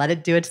want to let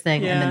it do its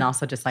thing. And then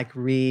also just like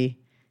heal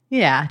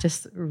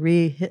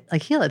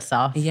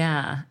itself.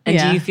 Yeah. And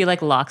do you feel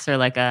like locks are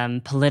like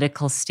a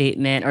political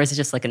statement, or is it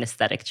just like an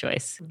aesthetic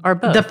choice? Or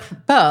both?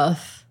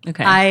 Both.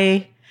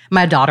 Okay.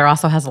 My daughter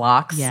also has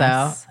locks,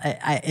 yes. So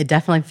it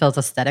definitely feels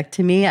aesthetic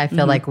to me. I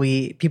feel like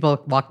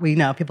people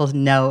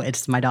know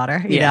it's my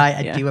daughter.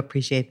 I do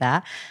appreciate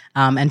that.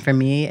 And for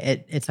me,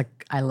 it's like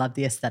I love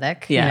the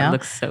aesthetic. Yeah, it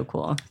looks so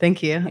cool.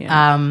 Thank you.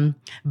 Yeah.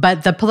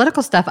 But the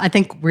political stuff, I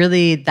think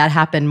really that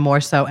happened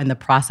more so in the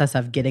process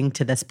of getting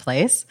to this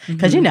place,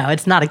 because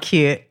it's not a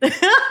cute.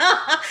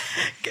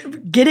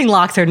 Getting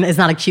locks is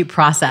not a cute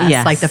process.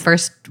 Yes. Like the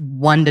first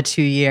 1 to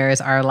 2 years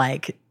are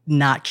like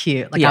not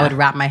cute. Like I would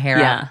wrap my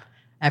hair up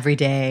every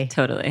day.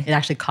 Totally. It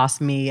actually cost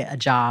me a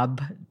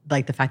job,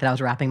 like the fact that I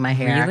was wrapping my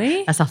hair.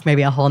 Really? That's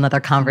maybe a whole nother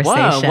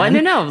conversation. Whoa,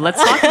 no.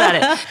 Let's talk about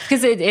it.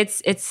 Because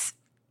it's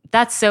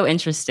that's so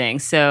interesting.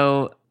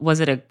 So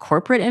was it a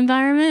corporate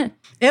environment?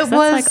 It was.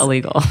 That's like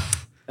illegal.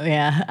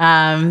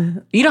 Yeah.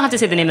 You don't have to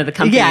say the name of the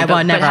company. Yeah,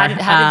 well, never.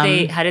 But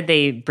how did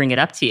they bring it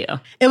up to you?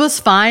 It was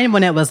fine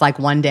when it was like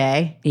 1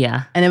 day.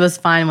 Yeah. And it was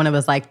fine when it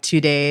was like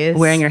 2 days.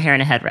 Wearing your hair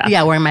in a head wrap.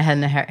 Yeah, wearing my head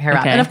in a hair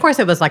wrap. And of course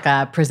it was like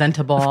a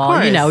presentable,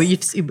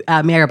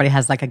 everybody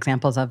has like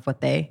examples of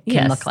what they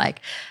can look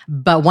like.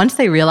 But once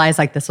they realized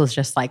like this was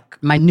just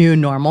like my new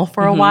normal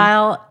for a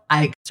while,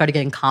 I started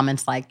getting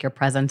comments like, your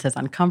presence is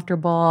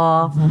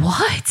uncomfortable.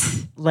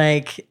 What?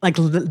 Like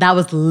that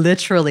was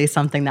literally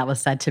something that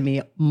was said to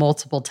me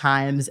multiple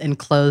times in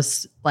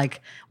close, like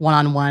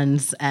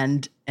one-on-ones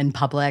and in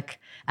public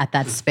at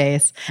that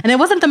space. And it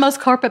wasn't the most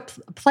corporate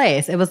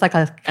place. It was like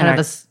a kind of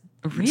a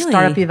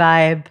startup-y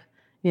vibe,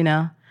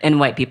 And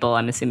white people,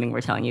 I'm assuming,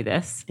 were telling you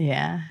this.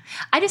 Yeah.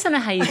 I just don't know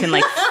how you can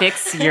like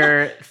fix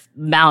your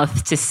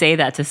mouth to say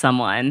that to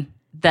someone.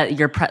 That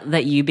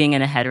that you being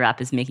in a head wrap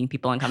is making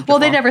people uncomfortable. Well,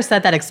 they never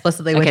said that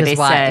explicitly, which is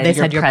why they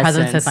said your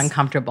presence is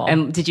uncomfortable.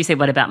 And did you say,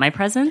 what about my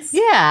presence?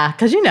 Yeah,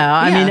 because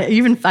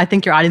I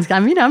think your audience,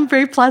 I'm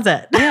very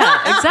pleasant.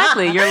 Yeah,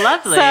 exactly. You're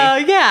lovely. So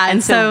yeah,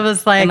 and so it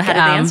was like, how did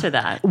they answer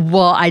that?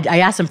 Well, I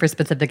asked them for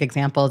specific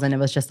examples, and it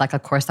was just like,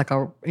 of course, like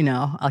a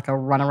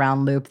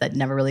runaround loop that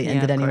never really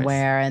ended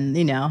anywhere, and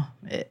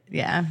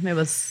it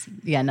was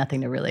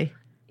nothing to really.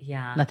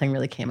 Yeah. Nothing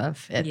really came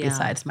of it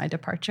besides my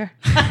departure.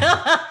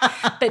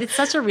 But it's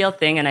such a real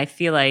thing. And I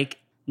feel like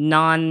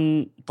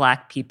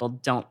non-Black people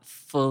don't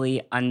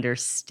fully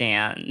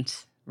understand,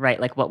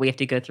 right? Like what we have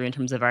to go through in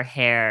terms of our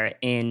hair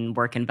in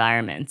work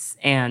environments.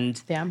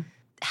 And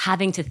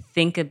having to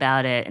think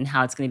about it and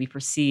how it's going to be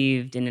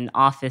perceived in an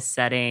office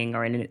setting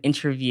or in an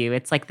interview.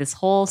 It's like this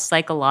whole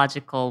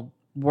psychological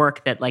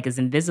work that like is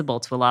invisible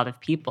to a lot of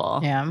people.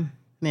 Yeah.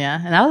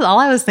 Yeah, and all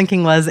I was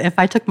thinking was, if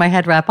I took my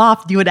head wrap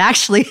off, you would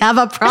actually have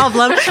a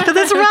problem because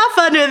it's rough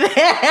under there.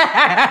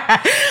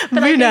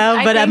 But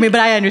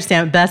I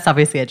understand. That's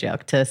obviously a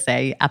joke to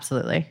say.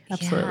 Absolutely.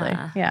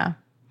 Yeah.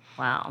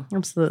 Wow.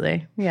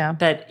 Absolutely. Yeah.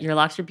 But your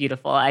locks are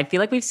beautiful. I feel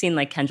like we've seen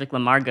like Kendrick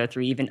Lamar go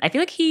through I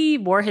feel like he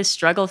wore his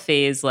struggle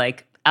phase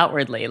like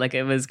outwardly. Like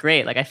it was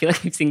great. Like I feel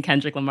like we've seen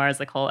Kendrick Lamar's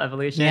like whole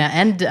evolution. Yeah,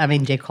 and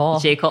J.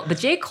 Cole. But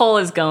J. Cole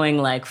is going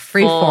like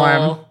free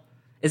form.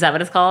 Is that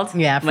what it's called?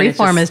 Yeah,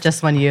 freeform is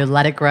just when you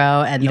let it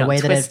grow and the way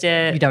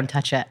that you don't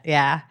touch it.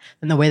 Yeah.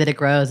 And the way that it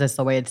grows is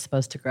the way it's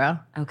supposed to grow.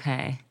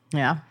 Okay.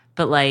 Yeah.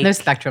 But like there's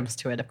spectrums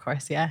to it, of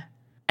course, yeah.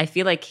 I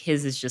feel like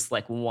his is just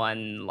like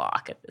one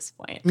lock at this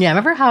point. Yeah,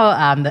 remember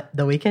how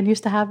the Weeknd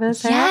used to have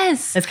his hair?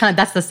 Yes. It's kind of,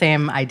 that's the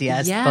same idea.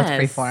 It's both Yes.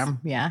 freeform.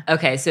 Yeah.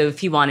 Okay, so if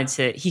he wanted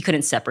to, he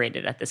couldn't separate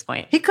it at this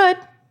point. He could.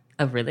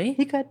 Oh, really?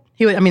 He could.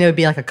 He would. I mean, it would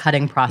be like a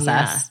cutting process.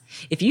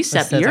 Yeah. If you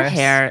set your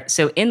hair,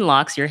 so in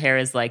locks, your hair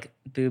is like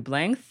boob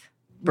length.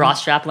 Bra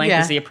strap length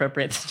is the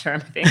appropriate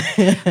term, I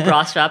think.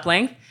 Bra strap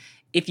length.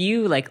 If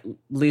you like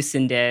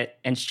loosened it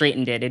and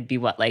straightened it, it'd be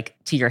what, like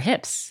to your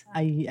hips?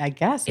 I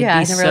guess. It'd Yeah,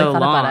 be I never so really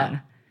thought long. about it.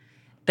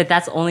 But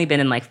that's only been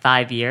in like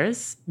 5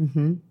 years.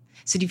 Mm-hmm.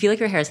 So do you feel like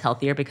your hair is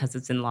healthier because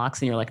it's in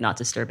locks and you're like not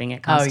disturbing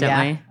it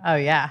constantly? Oh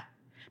yeah.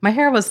 My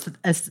hair was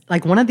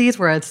like one of these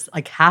where it's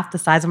like half the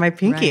size of my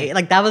pinky. Right.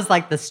 Like that was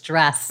like the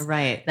stress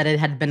Right. that it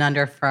had been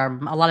under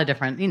from a lot of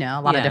different,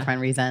 of different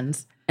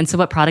reasons. And so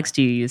what products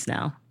do you use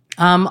now?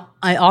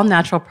 All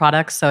natural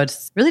products. So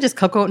it's really just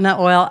coconut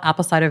oil,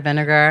 apple cider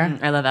vinegar.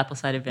 I love apple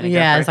cider vinegar.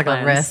 Yeah, for it's like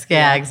cleanse. a risk.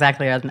 Yeah,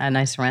 exactly. A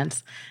nice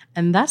rinse.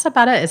 And that's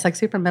about it. It's like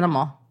super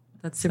minimal.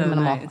 That's Super so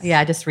minimal. nice. Yeah,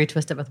 I just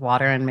retwist it with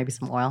water and maybe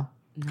some oil.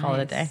 Call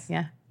it a day. Nice.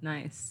 Yeah.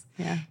 Nice.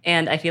 Yeah.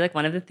 And I feel like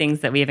one of the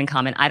things that we have in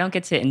common, I don't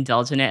get to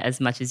indulge in it as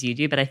much as you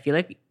do, but I feel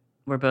like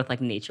we're both like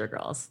nature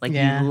girls. Like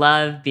Yeah. you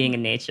love being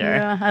in nature.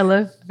 Yeah, I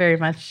live very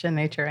much in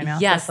nature right now.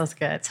 Yes. So that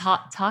feels good.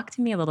 Talk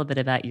to me a little bit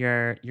about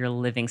your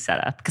living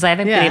setup because I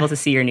haven't been Yeah. able to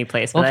see your new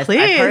place. Well, But please,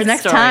 I've heard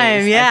next stories.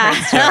 time. Yeah. I've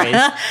heard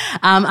stories.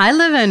 I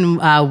live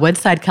in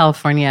Woodside,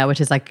 California,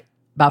 which is like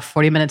about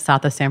 40 minutes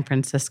south of San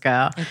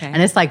Francisco. Okay.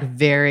 And it's like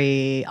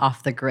very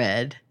off the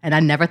grid. And I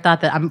never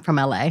thought that I'm from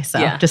LA. So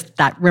Yeah. just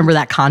remember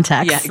that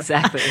context. Yeah,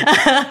 exactly.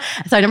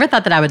 So I never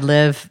thought that I would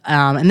live,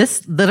 and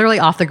this literally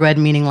off the grid,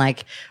 meaning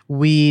like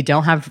we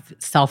don't have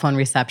cell phone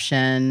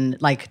reception.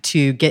 Like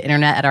to get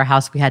internet at our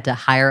house, we had to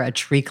hire a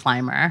tree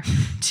climber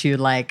to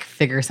like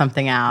figure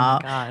something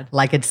out. God.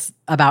 Like it's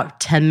about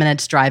 10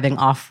 minutes driving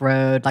off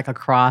road, like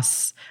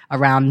across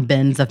around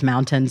bends of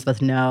mountains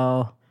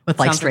with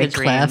like Sounds straight like a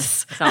dream.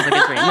 cliffs. Sounds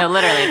like a dream. No,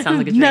 literally, it sounds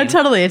like a dream. No,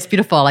 totally. It's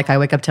beautiful. Like I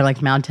wake up to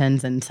like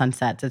mountains and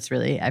sunsets.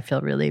 I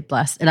feel really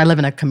blessed. And I live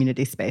in a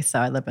community space, so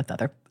I live with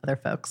other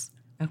folks.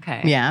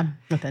 Okay. Yeah,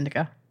 with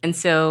Indigo. And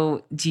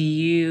so do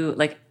you,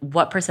 like,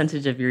 what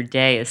percentage of your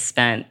day is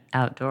spent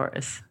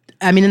outdoors?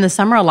 I mean, in the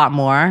summer, a lot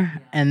more.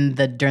 And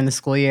during the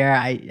school year,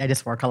 I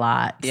just work a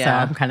lot.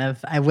 Yeah. So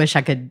I wish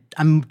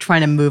I'm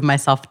trying to move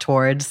myself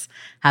towards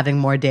having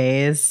more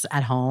days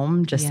at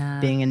home, just Yeah.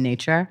 being in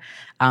nature.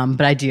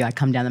 But I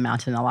come down the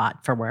mountain a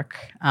lot for work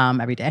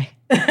every day.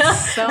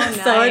 So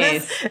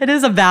nice. So it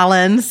is a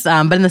balance.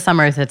 But in the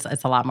summers,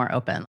 it's a lot more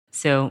open.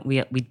 So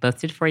we both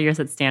did 4 years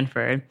at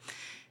Stanford.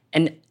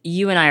 And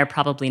you and I are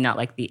probably not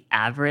like the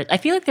average. I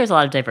feel like there's a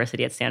lot of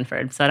diversity at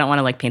Stanford. So I don't want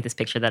to like paint this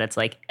picture that it's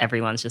like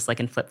everyone's just like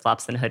in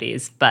flip-flops and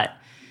hoodies. But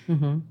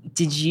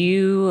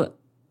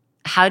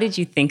how did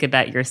you think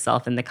about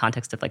yourself in the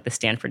context of like the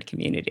Stanford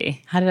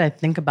community? How did I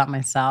think about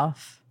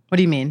myself? What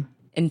do you mean?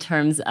 In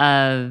terms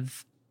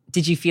of,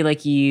 did you feel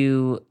like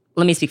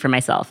let me speak for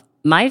myself.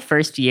 My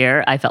first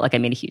year, I felt like I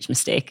made a huge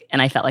mistake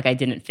and I felt like I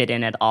didn't fit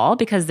in at all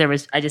because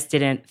I just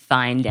didn't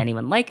find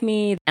anyone like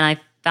me. And I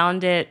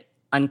found it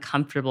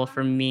uncomfortable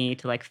for me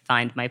to like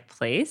find my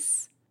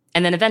place.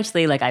 And then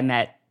eventually like I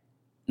met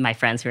my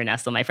friends who are now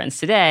still my friends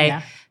today.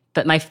 Yeah.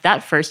 But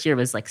that first year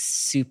was like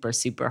super,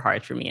 super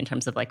hard for me in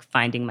terms of like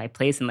finding my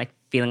place and like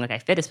feeling like I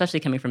fit, especially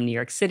coming from New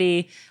York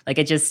City. Like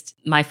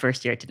my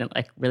first year didn't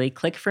like really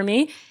click for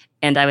me.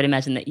 And I would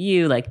imagine that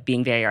you, like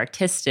being very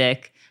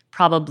artistic,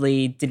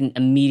 probably didn't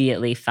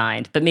immediately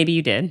find, but maybe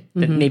you did,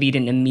 but maybe you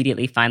didn't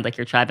immediately find like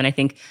your tribe. And I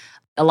think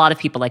a lot of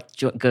people like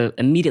go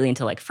immediately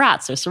into like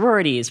frats or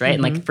sororities, right?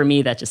 And like for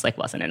me, that just like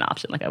wasn't an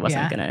option. Like I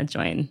wasn't going to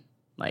join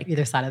like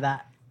Either side of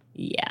that.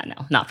 Yeah,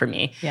 no, not for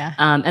me. Yeah.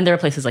 And there were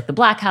places like the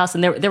Black House,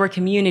 and there were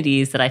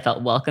communities that I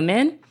felt welcome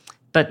in.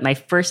 But my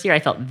first year, I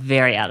felt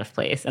very out of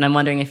place. And I'm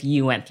wondering if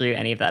you went through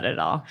any of that at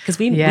all. Because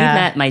we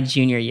met my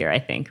junior year, I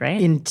think,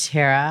 right? In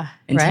Terra.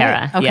 In right?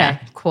 Terra, Okay, yeah.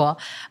 cool.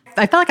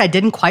 I felt like I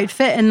didn't quite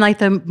fit in like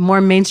the more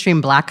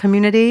mainstream Black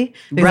community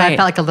because I Right.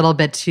 felt like a little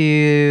bit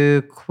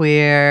too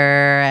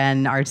queer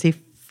and artsy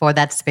for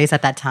that space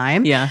at that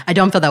time. Yeah. I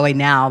don't feel that way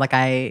now. Like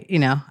I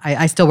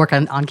still work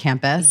on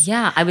campus.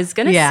 Yeah, I was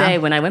going to Yeah. say,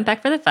 when I went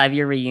back for the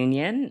 5-year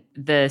reunion,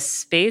 the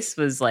space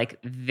was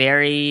like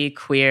very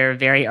queer,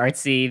 very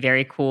artsy,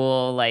 very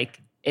cool.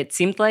 Like it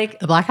seemed like,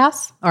 The Black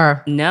House?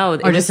 Or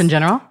just in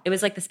general? It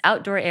was like this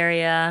outdoor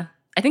area.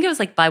 I think it was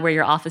like by where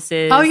your office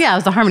is. Oh yeah, it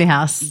was the Harmony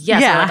House. Yeah,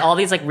 so like all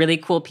these like really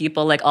cool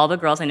people, like all the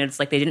girls I noticed,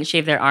 like they didn't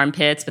shave their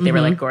armpits, but they were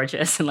like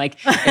gorgeous and like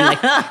in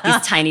like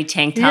these tiny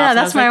tank tops. Yeah, And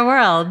I that's was my like,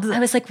 world. I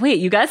was like, wait,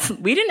 you guys,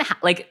 we didn't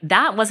like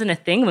that wasn't a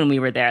thing when we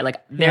were there.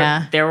 Like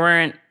there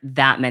weren't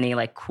that many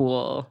like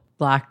cool.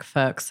 Black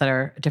folks that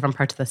are different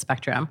parts of the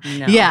spectrum.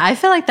 No. Yeah, I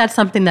feel like that's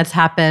something that's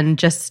happened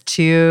just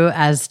too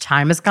as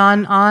time has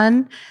gone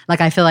on. Like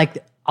I feel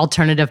like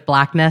alternative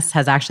Blackness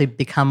has actually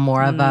become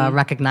more of a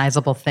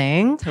recognizable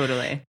thing.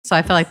 Totally. So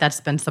I feel like that's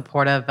been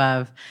supportive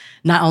of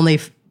not only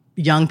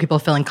young people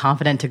feeling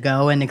confident to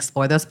go and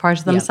explore those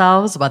parts of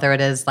themselves, whether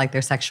it is like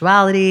their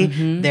sexuality,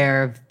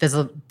 their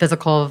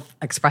physical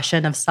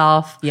expression of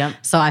self.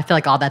 So I feel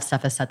like all that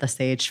stuff has set the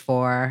stage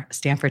for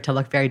Stanford to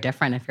look very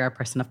different if you're a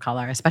person of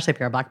color, especially if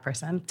you're a Black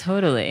person.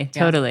 Totally.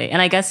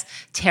 And I guess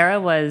Tara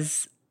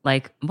was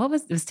like,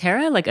 was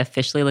Tara like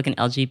officially like an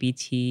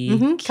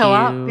LGBT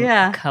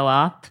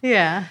co-op?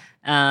 Yeah.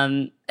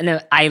 And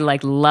I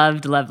like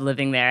loved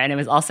living there. And it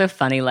was also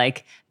funny,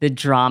 like the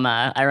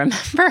drama. I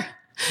remember.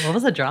 What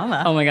was the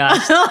drama? Oh my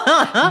gosh.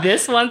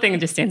 This one thing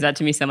just stands out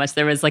to me so much.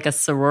 There was like a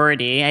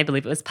sorority, I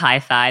believe it was Pi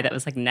Phi, that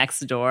was like next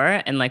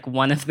door. And like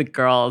one of the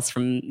girls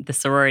from the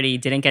sorority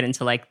didn't get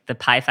into like the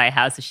Pi Phi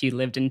house. So she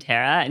lived in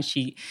Tara, and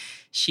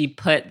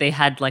they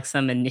had like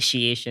some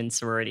initiation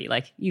sorority.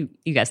 Like you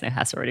guys know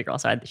how sorority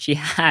girls are.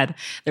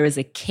 There was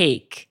a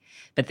cake,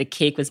 but the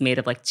cake was made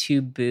of like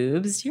 2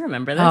 boobs. Do you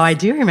remember this? Oh, I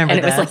do remember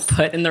this. And it was like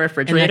put in the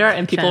refrigerator,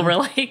 and people were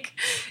like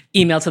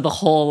email to the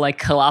whole like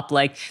co-op,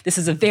 like, this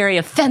is a very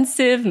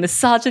offensive,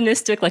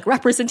 misogynistic like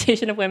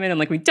representation of women, and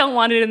like we don't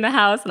want it in the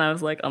house. And I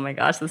was like, oh my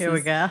gosh, Here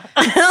we go.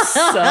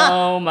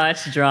 So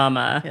much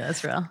drama. Yeah,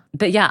 that's real.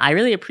 But yeah, I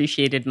really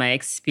appreciated my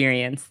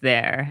experience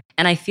there.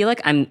 And I feel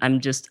like I'm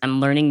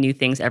learning new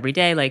things every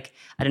day. Like,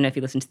 I don't know if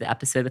you listened to the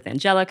episode with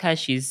Angelica,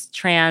 she's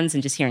trans,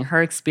 and just hearing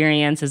her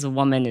experience as a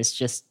woman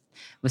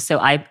was so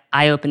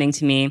eye-opening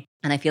to me.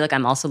 And I feel like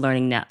I'm also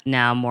learning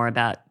now more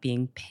about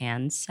being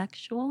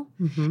pansexual.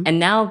 And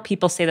now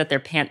people say that they're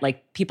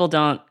people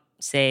don't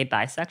say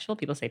bisexual,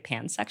 people say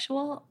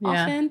pansexual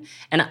often.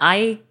 And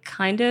I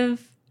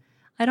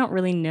don't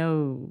really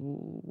know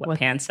what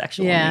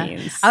pansexual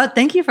means.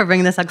 Thank you for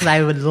bringing this up, because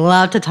I would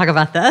love to talk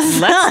about this.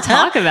 Let's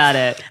talk about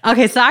it.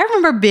 Okay, so I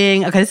remember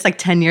this is like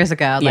 10 years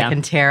ago, like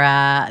in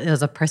Tara, there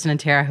was a person in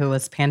Tara who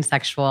was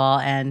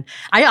pansexual. And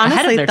I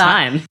honestly thought,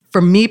 time.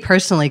 For me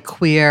personally,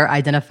 queer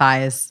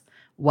identifies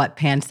what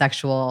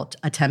pansexual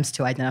attempts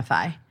to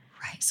identify.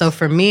 Right. So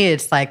for me,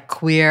 it's like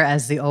queer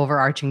as the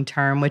overarching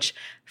term, which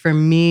for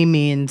me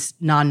means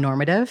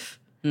non-normative.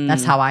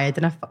 That's how I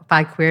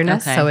identify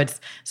queerness. Okay.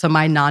 So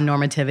my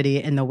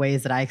non-normativity in the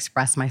ways that I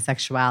express my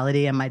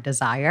sexuality and my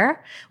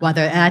desire. And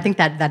I think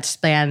that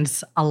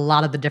spans a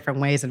lot of the different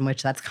ways in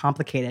which that's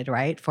complicated,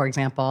 right? For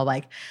example,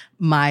 like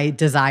my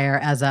desire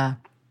as a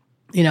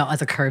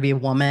curvy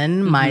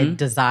woman, my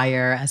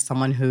desire as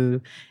someone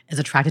who is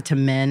attracted to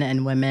men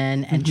and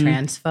women and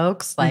trans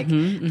folks. Like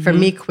for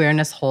me,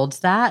 queerness holds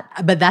that,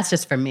 but that's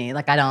just for me.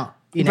 Like I don't.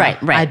 Right.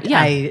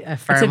 I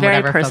affirm it's a very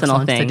whatever personal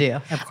folks thing wants to do.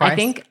 Of course. I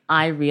think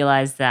I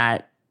realized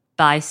that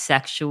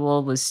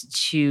bisexual was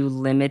too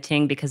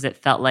limiting, because it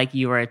felt like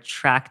you were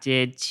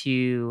attracted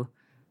to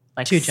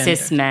like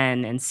cis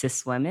men and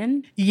cis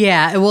women.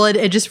 Yeah. Well,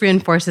 it just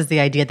reinforces the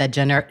idea that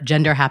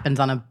gender happens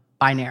on a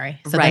binary.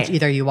 So that's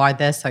either you are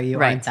this or you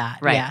aren't that.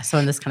 Right. Yeah. So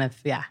in this kind of,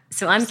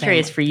 So I'm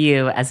curious for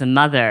you as a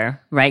mother,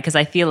 right? Because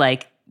I feel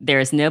like there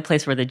is no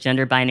place where the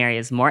gender binary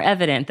is more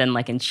evident than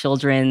like in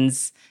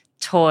children's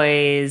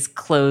toys,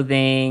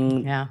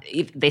 clothing. Yeah.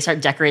 They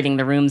start decorating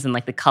the rooms in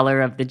like the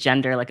color of the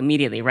gender like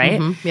immediately,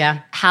 right?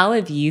 Yeah. How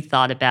have you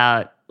thought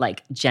about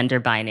like gender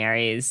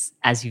binaries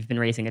as you've been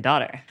raising a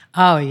daughter?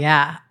 Oh,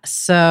 yeah.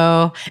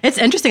 So it's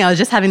interesting. I was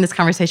just having this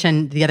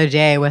conversation the other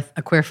day with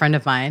a queer friend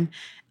of mine,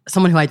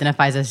 someone who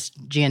identifies as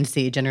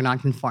GNC, gender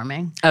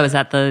nonconforming. Oh, is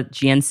that the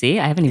GNC?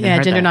 I haven't even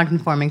heard gender that.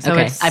 Nonconforming. So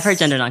okay. I've heard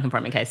gender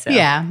nonconforming. Okay, so.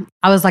 Yeah.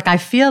 I was like, I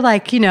feel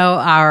like,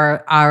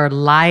 our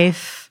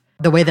life,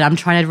 the way that I'm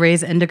trying to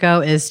raise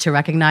Indigo is to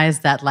recognize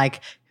that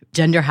like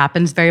gender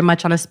happens very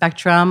much on a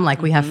spectrum.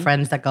 Like we have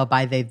friends that go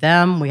by they,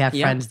 them. We have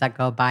friends that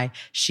go by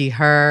she,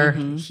 her,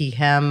 he,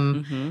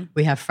 him.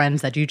 We have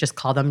friends that you just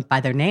call them by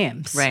their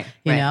names. Right.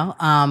 You know?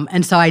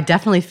 And so I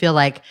definitely feel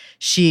like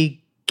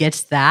she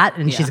gets that,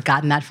 and she's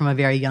gotten that from a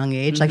very young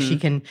age. Like she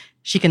can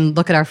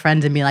look at our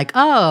friends and be like,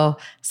 oh,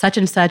 such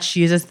and such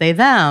uses they,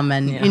 them,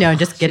 and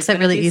just gets it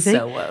really easy.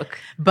 So woke.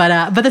 But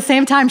at the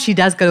same time, she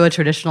does go to a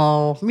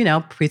traditional,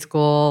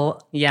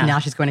 preschool. Yeah. Now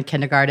she's going to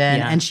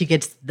kindergarten, and she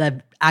gets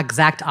the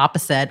exact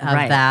opposite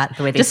of that.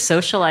 The way they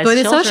socialize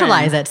children. The way they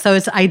socialize it. So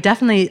I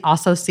definitely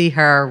also see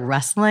her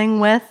wrestling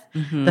with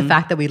the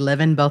fact that we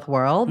live in both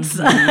worlds.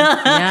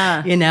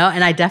 Yeah.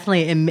 And I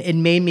definitely, it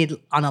made me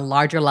on a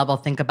larger level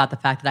think about the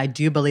fact that I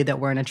do believe that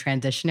we're in a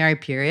transitionary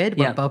period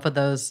where both of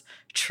those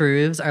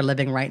truths are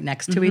living right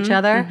next to each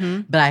other.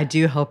 But I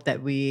do hope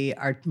that we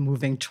are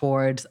moving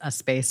towards a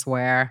space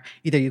where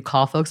either you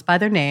call folks by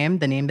their name,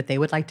 the name that they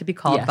would like to be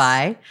called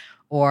by,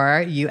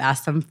 or you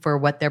ask them for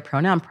what their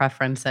pronoun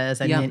preference is,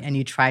 and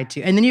you try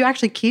to, and then you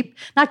actually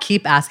not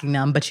keep asking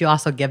them, but you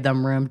also give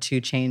them room to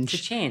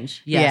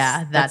change.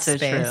 Yes, that that's space,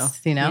 so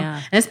true.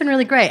 And it's been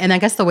really great. And I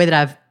guess the way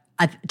that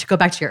to go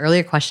back to your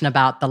earlier question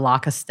about the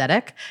lock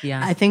aesthetic,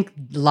 I think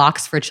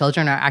locks for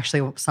children are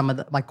actually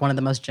one of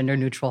the most gender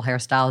neutral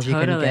hairstyles you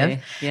can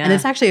give. Yeah. And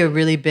it's actually a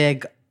really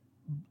big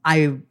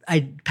I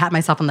pat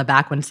myself on the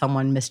back when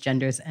someone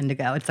misgenders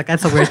indigo. It's like,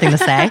 that's a weird thing to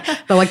say.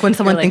 But like when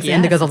someone thinks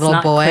indigo's a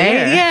little boy.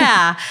 Clear.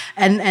 Yeah.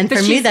 And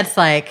for me, that's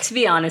like. To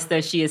be honest,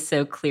 though, she is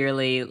so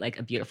clearly like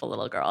a beautiful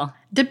little girl.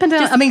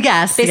 Depending on,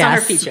 yes. Based on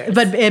her features.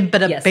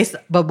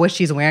 But what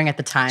she's wearing at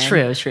the time.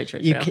 True.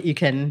 You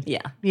can.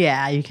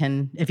 Yeah, you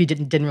can, if you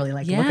didn't really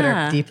like look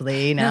at her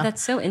deeply, you know. No,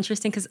 that's so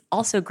interesting because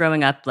also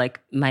growing up, like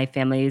my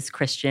family's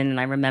Christian and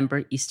I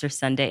remember Easter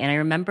Sunday and I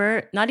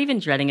remember not even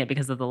dreading it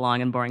because of the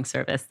long and boring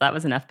service. That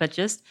was enough. But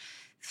just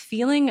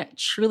feeling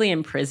truly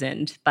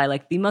imprisoned by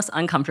like the most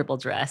uncomfortable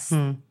dress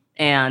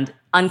and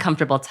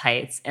uncomfortable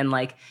tights and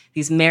like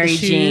these Mary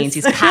Janes,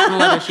 these patent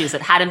leather shoes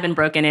that hadn't been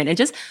broken in, and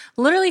just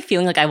literally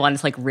feeling like I wanted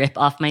to like rip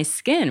off my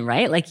skin,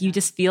 right? Like you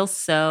just feel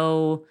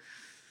so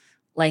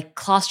like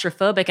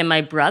claustrophobic. And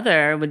my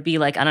brother would be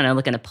like, I don't know,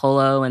 looking at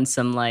polo and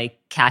some like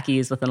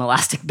khakis with an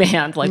elastic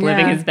band, like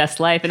living his best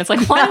life. And it's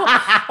like, why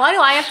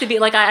do I have to be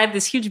like, I have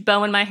this huge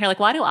bow in my hair. Like,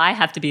 why do I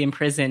have to be in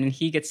prison and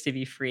he gets to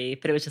be free?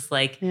 But it was just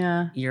like,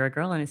 you're a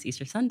girl and it's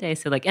Easter Sunday.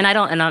 So like, and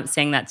I'm not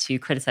saying that to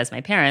criticize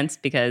my parents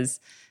because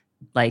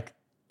like,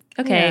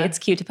 okay, it's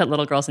cute to put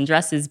little girls in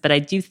dresses, but I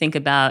do think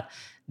about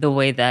the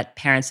way that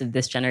parents of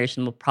this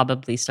generation will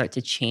probably start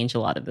to change a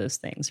lot of those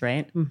things,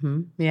 right?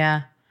 Mm-hmm.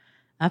 Yeah,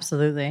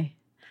 absolutely.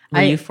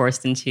 Were you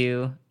forced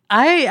into?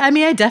 I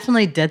mean, I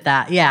definitely did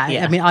that. Yeah.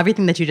 I mean,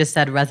 everything that you just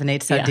said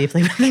resonates so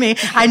deeply with me.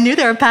 I knew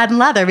they were patent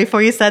leather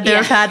before you said they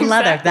were patent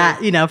leather.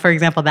 That, you know, for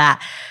example,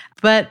 that.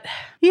 But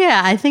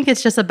yeah, I think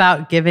it's just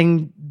about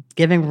giving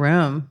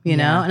room, you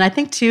know? And I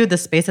think too, the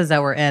spaces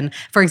that we're in,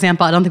 for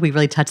example, I don't think we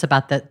really touched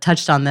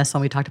on this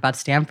when we talked about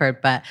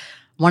Stanford, but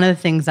one of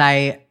the things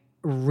I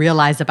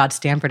realized about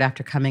Stanford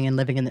after coming and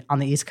living on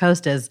the East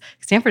Coast is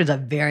Stanford is a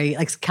very,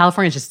 like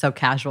California is just so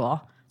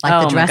casual.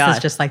 Like the dress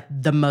is just like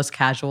the most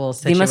casual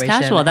situation. The most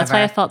casual. That's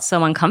why I felt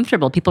so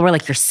uncomfortable. People were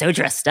like, you're so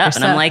dressed up.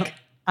 I'm like,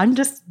 I'm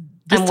just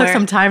took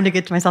some time to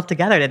get myself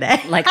together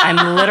today. Like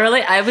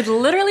I would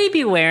literally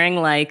be wearing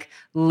like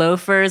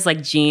loafers,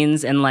 like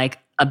jeans and like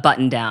a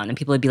button down. And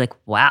people would be like,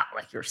 wow,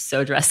 like you're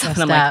so dressed up.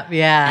 And I'm like,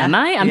 am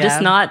I? I'm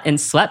just not in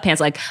sweatpants.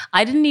 Like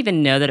I didn't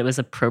even know that it was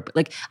appropriate.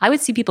 Like I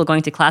would see people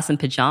going to class in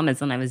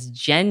pajamas and I was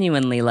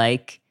genuinely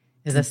like,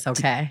 is this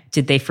okay?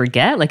 Did they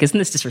forget? Like, isn't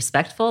this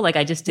disrespectful? Like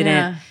I just didn't.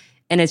 Yeah.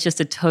 And it's just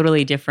a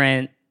totally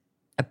different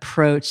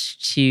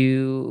approach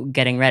to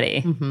getting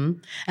ready. Mm-hmm.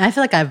 And I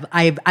feel like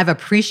I've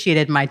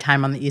appreciated my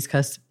time on the East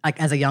Coast,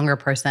 like as a younger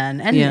person,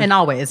 and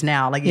always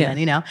now, like even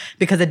you know,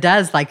 because it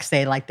does like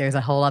say like there's a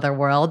whole other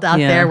world out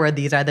there where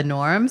these are the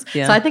norms.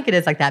 Yeah. So I think it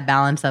is like that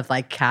balance of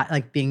like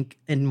like being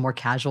in more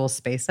casual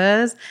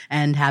spaces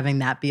and having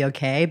that be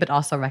okay, but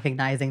also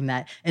recognizing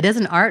that it is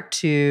an art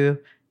to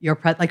your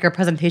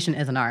presentation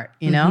is an art,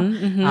 you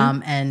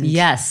know? And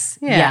yes.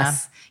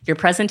 Your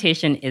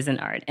presentation is an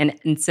art.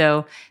 And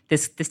so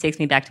this takes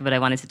me back to what I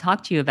wanted to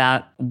talk to you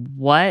about.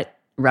 What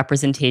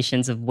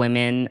representations of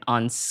women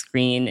on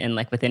screen and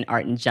like within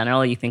art in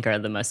general you think are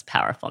the most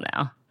powerful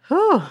now?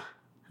 Whew,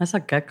 that's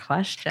a good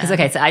question.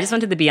 Okay, so I just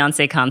went to the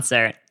Beyonce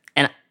concert.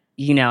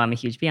 You know, I'm a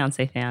huge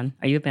Beyonce fan.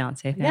 Are you a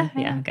Beyonce fan?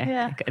 Yeah. Okay.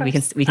 Yeah, good. We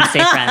can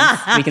stay friends.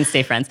 We can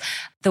stay friends.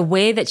 The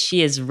way that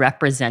she is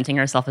representing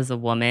herself as a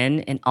woman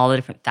in all the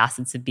different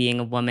facets of being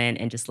a woman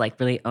and just like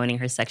really owning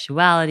her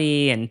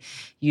sexuality and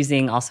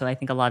using also, I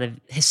think, a lot of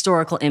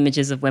historical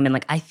images of women.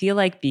 Like, I feel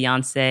like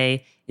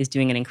Beyonce is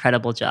doing an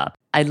incredible job.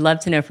 I'd love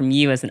to know from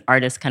you as an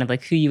artist, kind of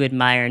like who you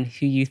admire and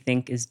who you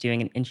think is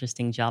doing an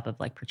interesting job of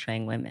like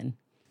portraying women.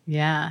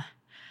 Yeah.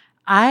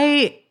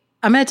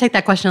 I'm going to take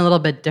that question a little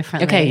bit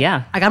differently. Okay,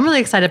 yeah. Like, I'm really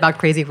excited about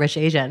Crazy Rich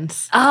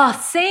Asians. Oh,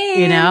 same.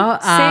 You know?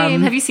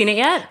 Same. Have you seen it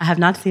yet? I have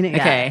not seen it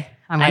yet. Okay.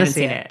 I'm going to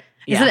see it.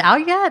 Yeah. Is it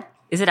out yet?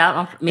 Is it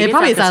out? Maybe it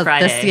probably it's out this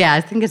Friday. Friday.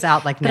 I think it's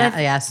out like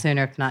now.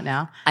 Sooner, if not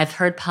now. I've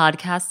heard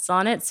podcasts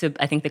on it, so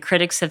I think the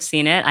critics have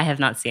seen it. I have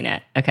not seen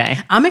it. Okay.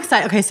 I'm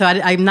excited. Okay, so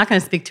I'm not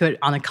going to speak to it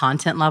on a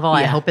content level.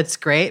 I hope it's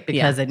great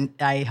because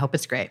I hope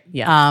it's great.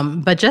 Yeah.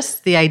 But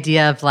just the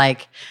idea of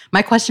like,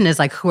 my question is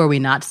like, who are we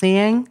not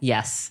seeing?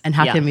 Yes. And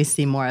how can we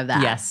see more of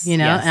that? Yes. You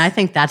know? Yes. And I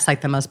think that's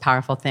like the most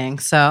powerful thing.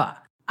 So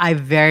I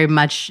very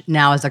much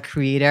now as a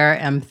creator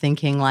am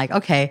thinking like,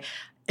 okay,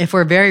 if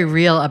we're very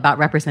real about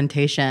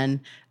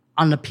representation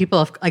on the people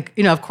of like,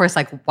 you know, of course,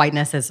 like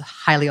whiteness is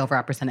highly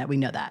overrepresented. We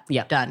know that.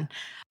 Yeah. Done.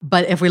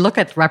 But if we look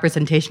at the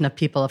representation of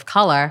people of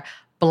color,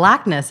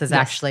 Blackness is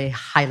actually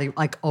highly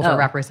like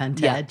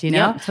overrepresented, you know?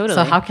 Yeah, totally.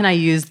 So how can I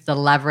use the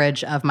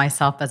leverage of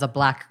myself as a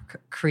Black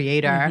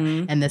creator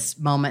in this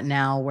moment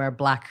now where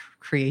Black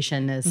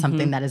creation is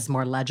something that is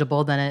more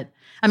legible than it,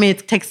 I mean,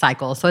 it takes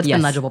cycles, so it's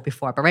been legible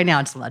before, but right now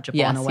it's legible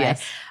in a way.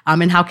 Yes.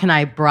 And how can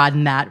I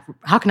broaden that?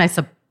 How can I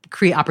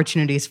create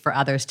opportunities for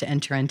others to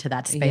enter into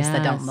that space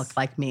that don't look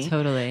like me.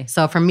 Totally.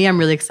 So for me, I'm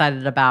really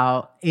excited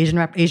about Asian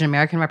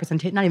American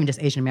representation, not even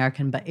just Asian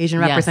American, but Asian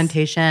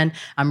representation.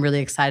 I'm really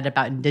excited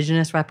about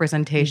Indigenous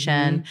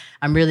representation.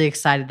 I'm really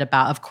excited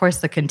about, of course,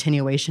 the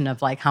continuation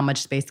of like how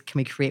much space can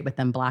we create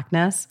within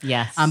Blackness.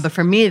 Yes. But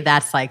for me,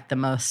 that's like the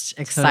most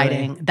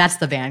exciting. That's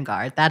the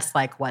vanguard. That's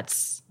like what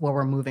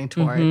we're moving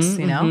towards,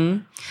 you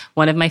know?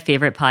 One of my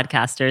favorite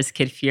podcasters,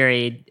 Kid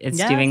Fury, is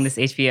doing this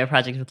HBO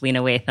project with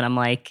Lena Waithe, and I'm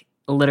like,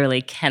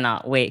 literally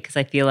cannot wait, because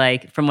I feel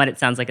like, from what it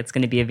sounds like, it's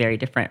going to be a very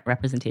different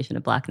representation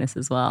of Blackness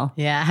as well.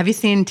 Yeah. Have you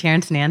seen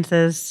Terrence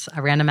Nance's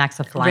A Random Acts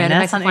of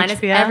Flyness on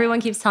HBO?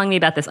 Everyone keeps telling me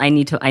about this. I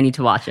need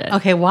to watch it.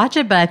 Okay, watch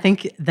it, but I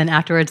think then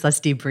afterwards, let's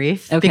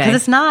debrief. Okay.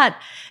 Because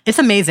it's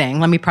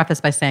amazing. Let me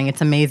preface by saying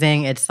it's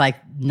amazing. It's like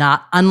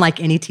not unlike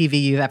any TV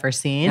you've ever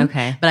seen.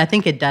 Okay. But I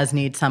think it does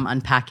need some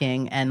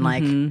unpacking and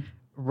like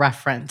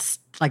reference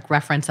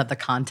of the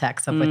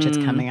context of which it's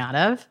coming out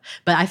of.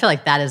 But I feel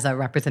like that is a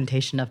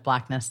representation of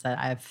Blackness that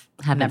I've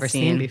never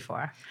seen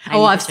before.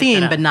 I've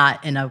seen, but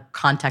not in a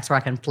context where I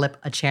can flip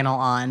a channel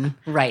on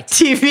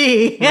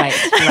TV.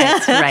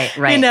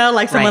 Right. You know,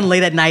 like someone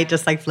late at night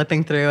just like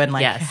flipping through and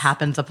like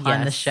happens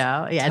upon the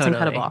show. Yeah, it's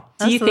incredible.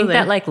 Do you think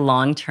that like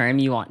long term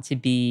you want to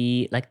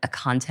be like a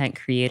content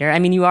creator? I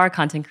mean, you are a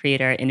content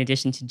creator in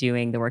addition to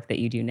doing the work that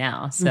you do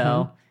now.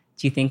 So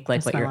do you think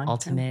like what your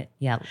ultimate,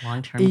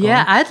 long-term goal?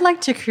 Yeah, I'd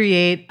like to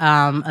create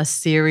a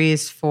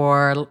series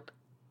for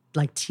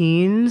like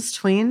teens,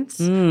 tweens.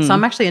 So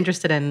I'm actually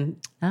interested in.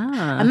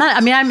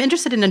 I'm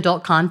interested in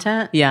adult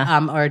content.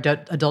 Or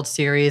adult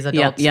series,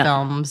 adult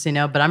films. You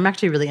know, but I'm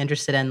actually really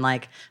interested in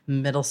like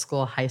middle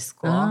school, high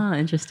school. Oh,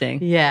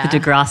 interesting. Yeah, the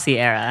Degrassi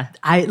era.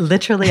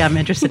 I'm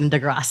interested in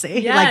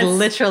Degrassi. Like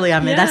literally,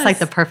 that's like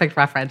the perfect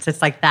reference.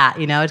 It's like that,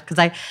 you know, because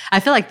I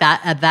feel like that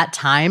at that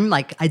time,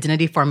 like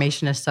identity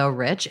formation is so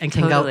rich and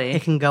can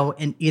go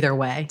in either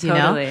way. You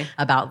know,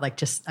 about like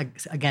just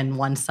again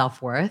one's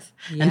self-worth.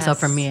 And so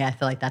for me, I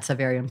feel like that's a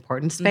very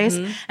important space.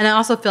 And I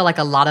also feel like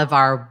a lot of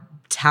our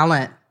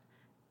talent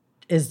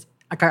is,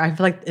 I feel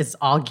like it's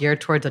all geared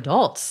towards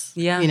adults.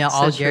 Yeah. You know,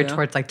 all geared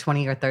towards like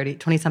 20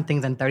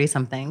 somethings and 30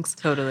 somethings.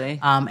 Totally.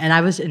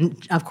 And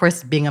of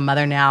course, being a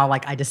mother now,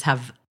 like I just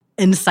have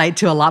insight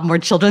to a lot more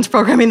children's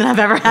programming than I've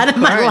ever had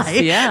in my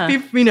life. Yeah.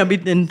 You know,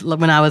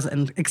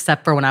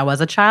 except for when I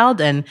was a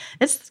child. And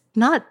it's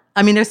not,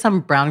 I mean, there's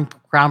some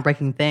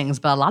groundbreaking things,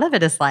 but a lot of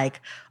it is like,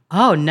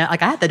 oh no,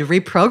 like I had to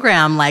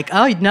reprogram like,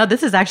 oh no,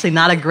 this is actually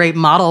not a great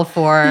model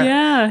for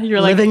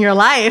you're living your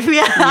life.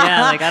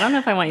 Yeah, like I don't know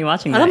if I want you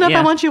watching that. I don't know if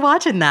I want you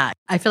watching that.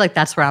 I feel like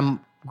that's where I'm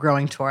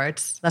growing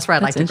towards. That's where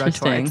I'd like to grow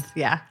towards.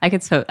 Yeah. I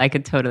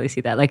could totally see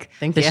that. Like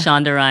the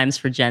Shonda Rhimes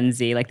for Gen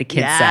Z, like the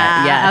kids set.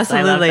 Yes,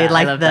 absolutely.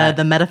 Like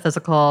the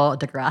metaphysical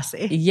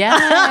Degrassi. Yes,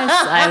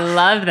 I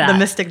love that. The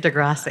mystic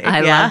Degrassi.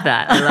 I love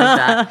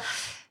that.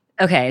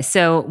 Okay,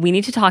 so we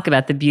need to talk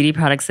about the beauty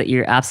products that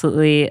you're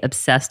absolutely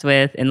obsessed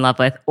with, in love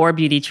with, or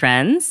beauty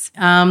trends.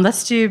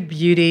 Let's do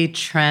beauty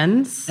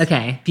trends.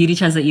 Okay, beauty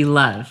trends that you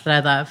love.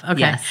 That I love. Okay.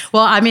 Yes.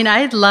 Well, I mean,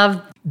 I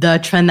love the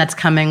trend that's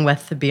coming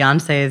with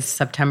Beyonce's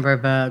September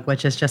Vogue,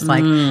 which is just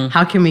like,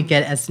 how can we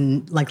get as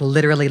like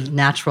literally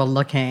natural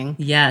looking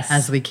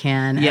as we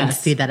can and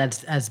see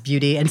that as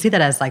beauty and see that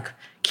as like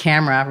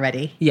camera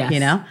ready, you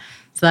know?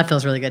 So that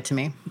feels really good to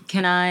me.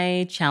 Can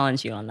I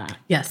challenge you on that?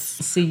 Yes.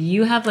 So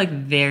you have like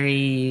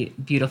very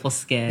beautiful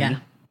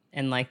skin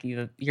and like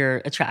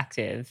you're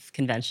attractive,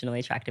 conventionally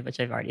attractive, which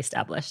I've already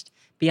established.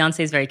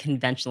 Beyonce is very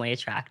conventionally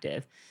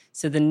attractive.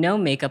 So the no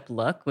makeup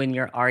look when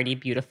you're already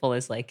beautiful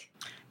is like...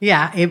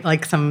 Yeah,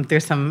 like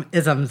there's some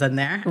isms in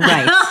there.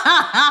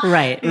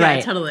 Right. Yeah,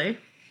 totally.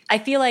 I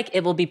feel like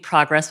it will be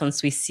progress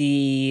once we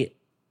see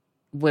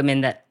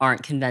women that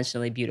aren't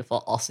conventionally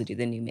beautiful also do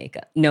the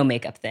no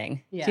makeup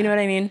thing. Yeah. Do you know what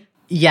I mean?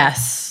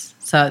 Yes.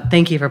 So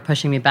thank you for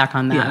pushing me back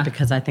on that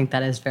because I think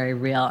that is very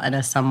real. And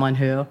as someone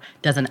who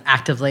doesn't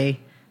actively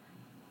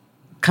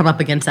come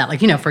up against that,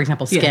 like, you know, for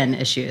example, skin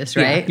issues,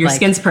 right? Your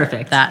skin's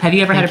perfect. Have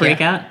you ever had a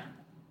breakout?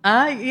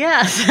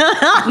 Yes.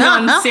 No,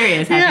 I'm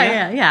serious.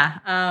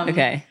 Yeah.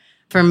 Okay.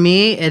 For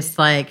me, it's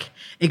like,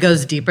 it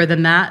goes deeper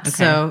than that. Okay.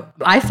 So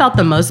I felt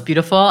the most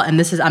beautiful,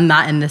 and I'm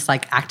not in this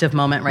like active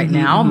moment right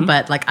now,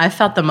 but like I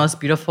felt the most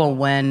beautiful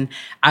when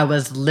I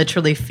was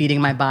literally feeding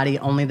my body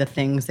only the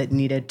things that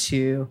needed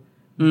to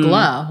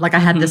glow. Like I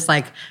had this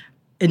like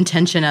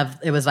intention of,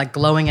 it was like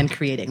glowing and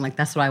creating. Like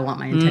that's what I want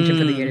my intention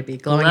for the year to be.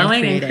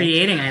 Glowing and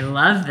creating. I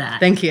love that.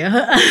 Thank you.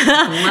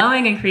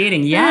 Glowing and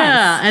creating. Yes.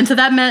 Yeah. And so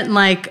that meant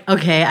like,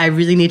 okay, I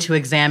really need to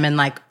examine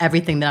like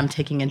everything that I'm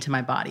taking into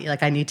my body.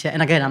 Like I need to,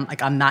 and again,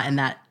 I'm not in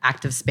that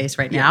active space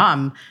right now.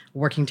 I'm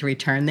working to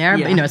return there.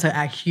 But, you know, it's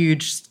a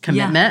huge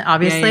commitment,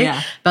 obviously.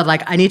 But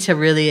like I need to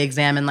really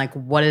examine like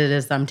what it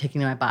is that I'm taking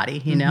to my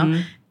body, you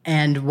know?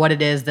 And what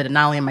it is that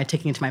not only am I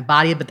taking into my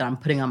body, but that I'm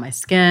putting on my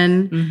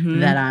skin,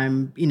 that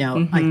I'm, you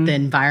know, like the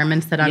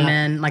environments that I'm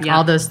in, like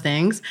all those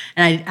things.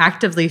 And I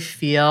actively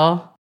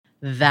feel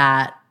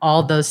that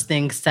all those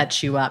things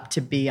set you up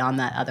to be on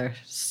that other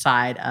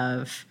side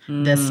of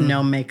this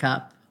no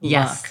makeup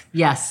Yes. look.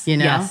 Yes. You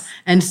know? Yes.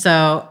 And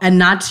so, and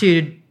not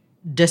to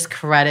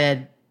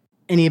discredit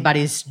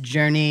anybody's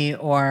journey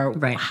or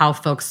how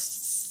folks'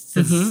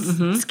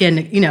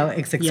 skin, you know,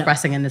 is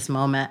expressing in this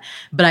moment.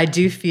 But I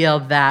do feel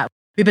that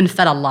we've been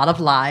fed a lot of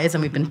lies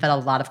and we've been fed a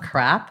lot of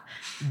crap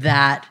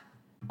that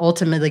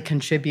ultimately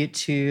contribute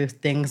to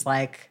things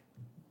like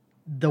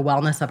the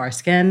wellness of our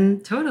skin,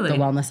 the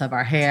wellness of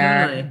our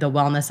hair, the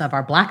wellness of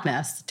our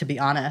blackness, to be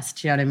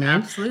honest. You know what I mean?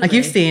 Absolutely. Like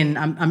you've seen,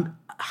 I'm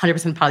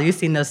 100% probably, you've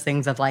seen those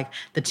things of like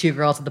the two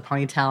girls with the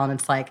ponytail, and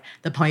it's like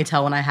the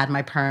ponytail when I had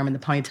my perm and the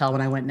ponytail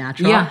when I went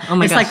natural. Yeah. Oh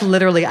my gosh. It's like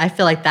literally, I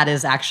feel like that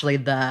is actually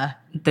the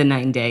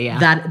night and day.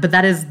 Yeah.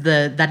 That is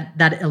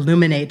that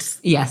illuminates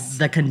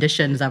the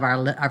conditions of our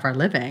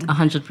living. 100%.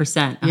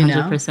 100%. You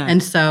know?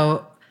 And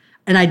so,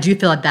 and I do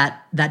feel like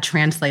that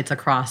translates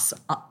across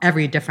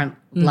every different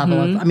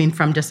level of, I mean,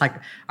 from just like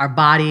our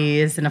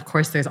bodies, and of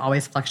course there's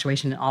always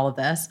fluctuation in all of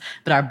this,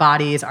 but our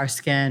bodies, our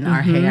skin,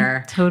 our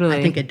hair. Totally.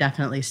 I think it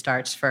definitely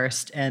starts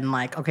first in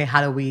like, okay,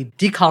 how do we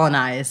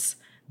decolonize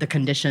the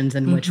conditions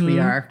in which we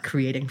are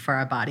creating for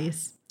our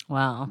bodies?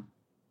 Wow.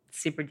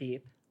 Super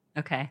deep.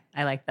 Okay.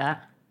 I like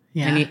that.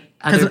 Yeah.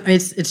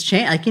 Because it's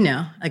change, like, you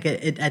know, like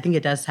I think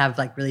it does have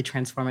like really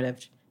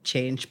transformative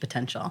change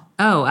potential.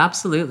 Oh,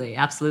 absolutely.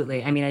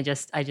 Absolutely. I mean, I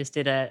just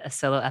did a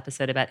solo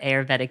episode about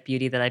Ayurvedic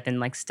beauty that I've been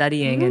like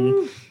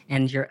studying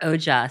and your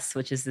ojas,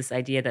 which is this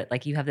idea that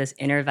like you have this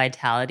inner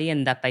vitality,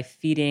 and that by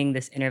feeding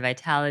this inner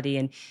vitality,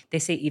 and they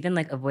say even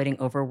like avoiding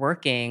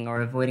overworking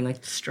or avoiding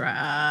like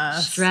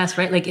stress,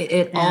 right? Like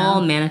it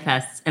all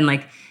manifests. And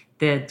like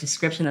the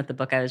description that the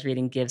book I was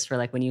reading gives for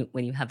like when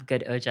you have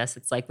good ojas,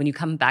 it's like when you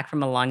come back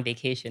from a long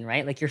vacation,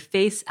 right? Like your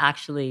face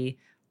actually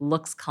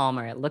looks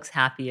calmer, it looks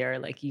happier,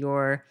 like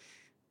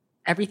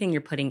everything you're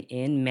putting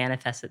in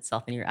manifests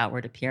itself in your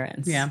outward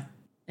appearance. Yeah.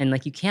 And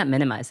like you can't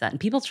minimize that. And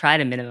people try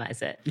to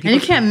minimize it. And you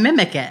can't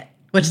mimic it.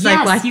 Which is like,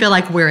 well, I feel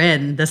like we're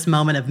in this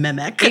moment of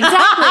mimic. Exactly.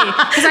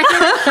 Because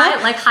I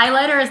feel like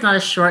highlighter is not a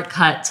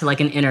shortcut to like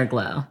an inner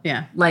glow.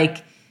 Yeah.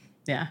 Like,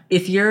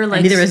 if you're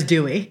like, and neither is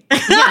dewy.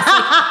 Yes,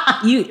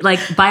 like, you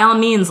like by all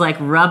means like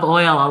rub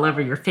oil all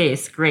over your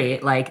face.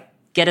 Great. Like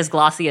get as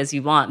glossy as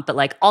you want, but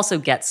like also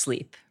get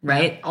sleep,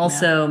 right?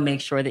 Also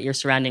make sure that you're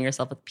surrounding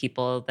yourself with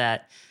people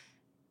that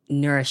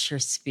nourish your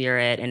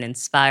spirit and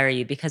inspire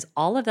you, because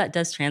all of that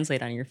does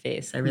translate on your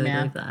face. I really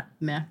believe that.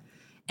 Yeah.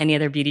 Any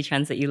other beauty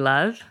trends that you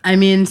love? I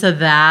mean, so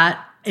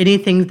that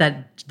anything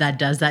that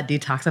does that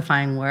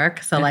detoxifying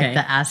work. So like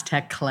the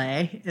Aztec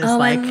clay is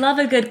like, I love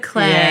a good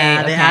clay.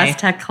 Yeah, the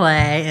Aztec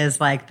clay is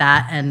like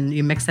that, and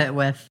you mix it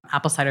with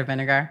apple cider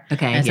vinegar.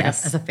 Okay,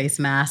 as a face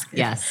mask.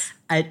 Yes.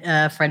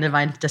 A friend of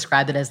mine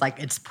described it as like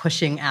it's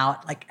pushing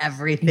out like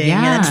everything,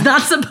 and it's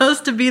not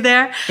supposed to be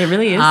there. It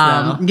really is,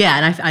 though.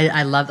 Yeah, and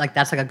I love, like,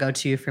 that's like a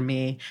go-to for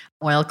me.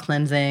 Oil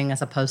cleansing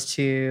as opposed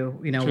to,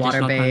 you know,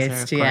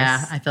 water-based.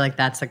 Yeah, I feel like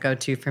that's a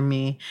go-to for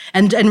me.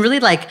 And really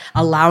like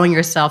allowing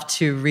yourself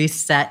to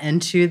reset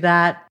into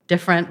that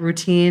different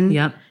routine.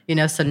 Yep. You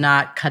know, so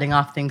not cutting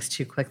off things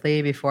too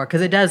quickly before,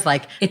 because it does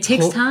like it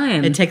takes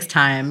time. It takes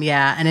time,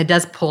 yeah, and it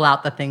does pull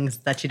out the things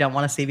that you don't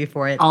want to see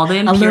before it all the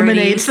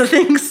illuminates the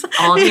things.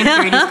 All the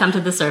impurities come to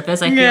the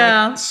surface. I feel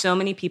like so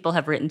many people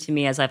have written to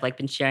me as I've like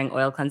been sharing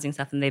oil cleansing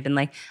stuff, and they've been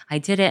like, "I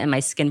did it, and my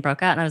skin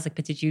broke out," and I was like,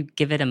 "But did you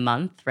give it a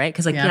month, right?"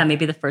 Because like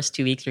maybe the first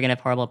 2 weeks you're gonna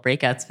have horrible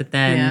breakouts, but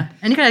then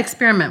and you gotta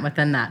experiment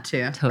within that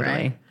too.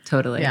 Totally,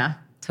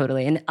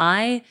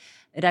 and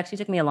it actually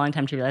took me a long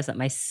time to realize that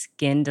my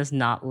skin does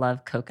not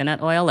love coconut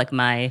oil, like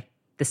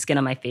the skin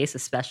on my face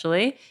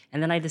especially.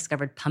 And then I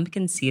discovered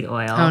pumpkin seed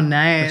oil. Oh,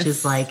 nice. Which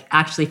is like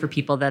actually for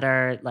people that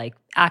are like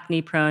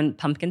acne prone,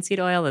 pumpkin seed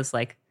oil is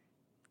like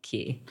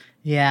key.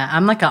 Yeah,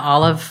 I'm like an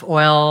olive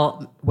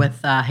oil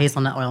with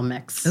hazelnut oil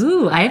mix.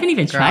 Ooh, I haven't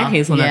even tried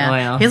hazelnut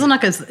oil.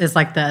 Hazelnut is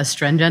like the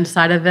astringent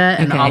side of it,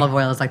 and olive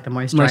oil is like the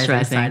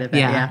moisturizing side of it.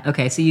 Yeah.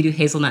 Okay, so you do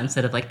hazelnut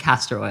instead of like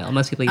castor oil.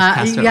 Most people use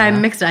castor oil. Yeah, I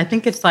mixed it. I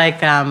think it's like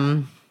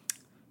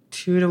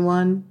 2 to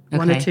 1,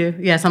 1 to 2.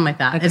 Yeah, something like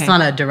that. Okay. It's not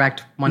a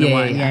direct 1 to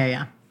 1.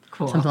 Yeah.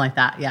 Cool. Something like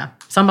that, yeah.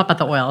 So I'm up at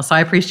the oil. So I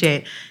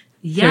appreciate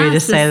hearing you to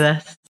say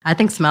this. I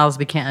think smells,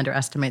 we can't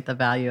underestimate the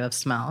value of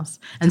smells.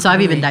 And so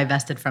I've even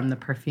divested from the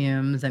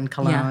perfumes and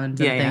colognes and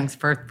things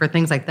for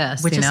things like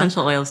this. Which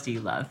essential oils do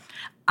you love?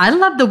 I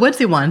love the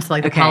woodsy ones,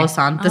 like the Palo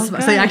Santo. So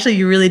actually,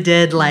 you really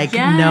did like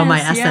know my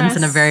essence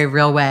in a very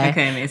real way.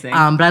 Okay, amazing.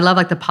 But I love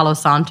like the Palo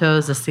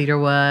Santos, the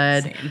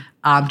cedarwood,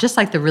 just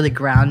like the really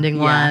grounding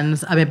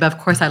ones. I mean, but of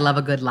course, I love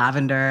a good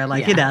lavender,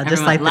 like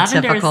just like the typicals.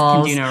 Lavender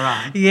can do no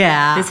wrong.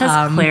 Yeah, this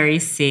has clary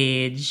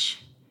sage.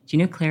 Do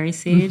you know clary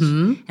sage?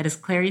 Mm-hmm. It has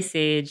clary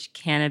sage,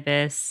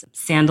 cannabis,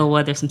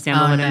 sandalwood. There's some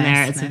sandalwood in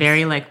there. It's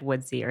very like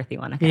woodsy, earthy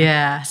one. Okay.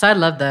 Yeah, so I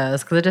love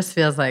those because it just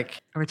feels like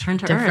a return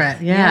to different.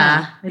 Earth.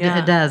 Yeah,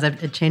 it does.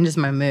 It changes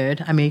my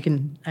mood. I mean, you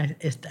can.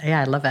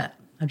 I love it.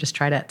 I've just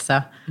tried it.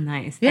 So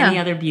nice. Yeah. Any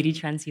other beauty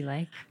trends you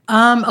like?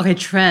 Okay,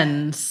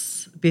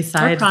 trends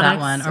besides that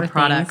one, or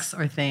products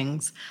or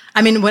things.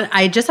 I mean, when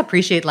I just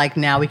appreciate like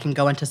now we can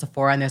go into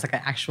Sephora and there's like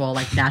an actual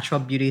like natural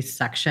beauty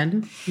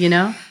section. You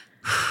know.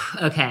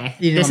 Okay.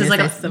 You This is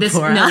like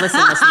Sephora. no, listen.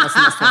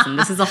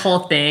 This is a whole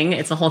thing.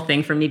 It's a whole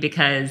thing for me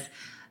because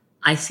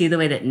I see the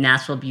way that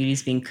natural beauty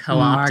is being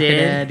co-opted.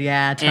 Marketed,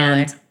 yeah,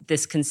 totally. And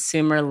this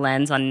consumer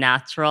lens on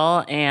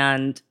natural,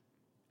 and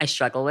I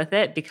struggle with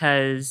it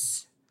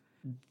because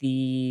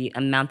the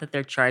amount that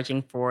they're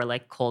charging for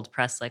like cold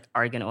pressed like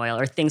argan oil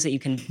or things that you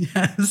can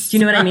Yes. do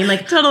you know what I mean?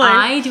 Like Totally.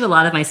 I do a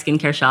lot of my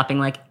skincare shopping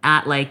like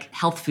at like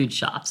health food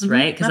shops,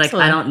 right? Because like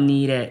I don't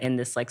need it in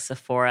this like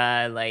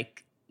Sephora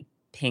like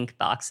pink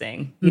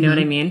boxing. You know what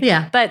I mean?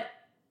 Yeah. But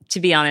to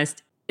be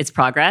honest, it's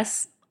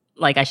progress.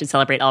 Like I should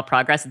celebrate all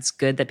progress. It's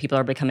good that people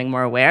are becoming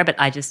more aware, but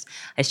I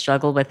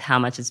struggle with how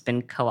much it's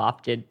been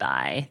co-opted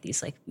by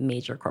these like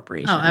major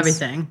corporations. Oh,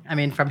 everything. I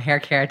mean, from hair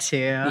care to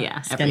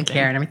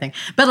skincare and everything.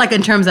 But like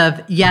in terms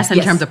of,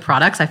 terms of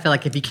products, I feel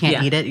like if you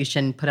can't eat it, you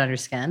shouldn't put it on your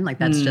skin. Like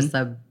that's just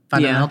a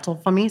fundamental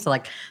for me. So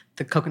like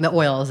the coconut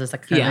oils is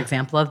like an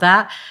example of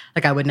that.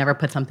 Like I would never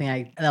put something,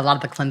 a lot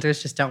of the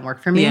cleansers just don't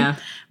work for me. Yeah.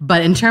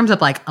 But in terms of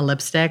like a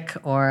lipstick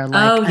or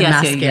like a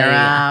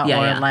mascara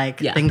or like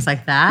things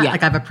like that,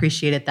 like I've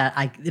appreciated that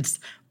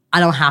I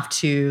don't have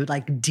to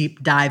like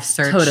deep dive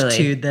search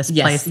to this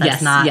place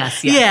that's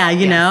not.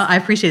 You know, I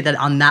appreciate that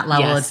on that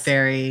level. It's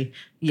very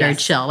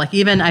chill. Like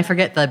even I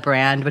forget the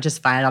brand, which is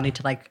fine. I don't need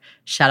to like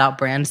shout out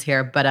brands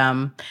here, but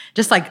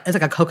just like it's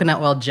like a coconut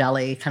oil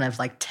jelly kind of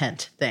like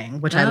tint thing,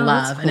 which I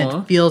love, and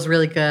it feels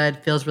really good,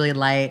 feels really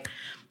light.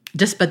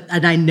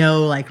 And I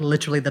know like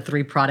literally the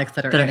 3 products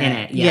that are in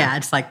it. Yeah,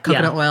 it's like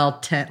coconut oil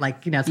tint,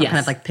 like some kind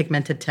of like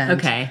pigmented tint.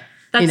 Okay.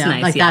 That's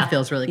nice. Like that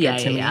feels really good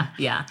to me.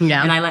 Yeah.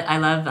 And I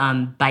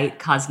love Bite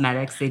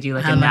Cosmetics. They do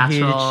like a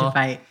natural. I'm a huge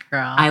Bite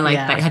girl. I like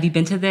Bite. Have you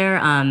been to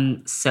their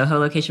Soho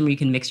location where you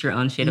can mix your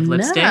own shade of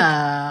lipstick?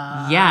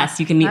 No. Yes,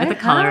 you can meet with a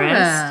colorist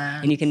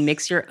and you can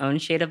mix your own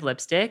shade of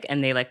lipstick,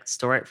 and they like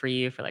store it for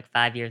you for like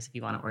 5 years if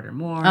you want to order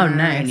more. Oh,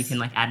 nice. And you can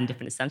like add in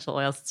different essential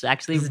oils. It's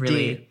actually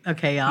really deep.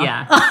 Okay, y'all.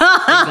 Yeah,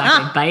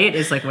 exactly. Bite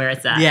is like where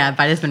it's at. Yeah,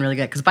 Bite has been really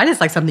good because Bite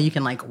is like something you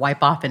can like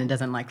wipe off and it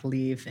doesn't like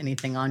leave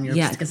anything on your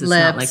lips. Because it's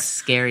not like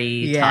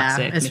scary,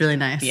 toxic. It's really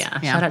nice.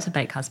 Yeah. Shout out to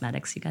Bite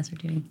Cosmetics. You guys are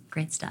doing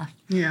great stuff.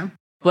 Yeah.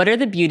 What are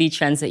the beauty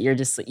trends that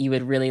you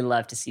would really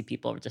love to see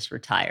people just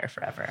retire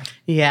forever?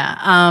 Yeah.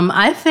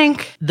 I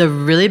think the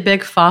really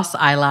big false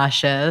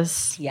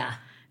eyelashes. Yeah.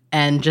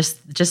 And just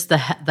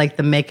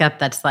the makeup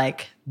that's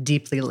like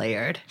deeply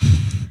layered,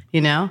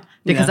 you know?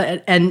 Because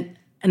and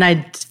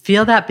I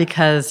feel that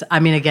because I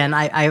mean, again,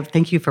 I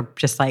thank you for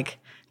just like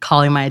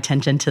calling my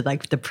attention to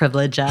like the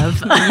privilege of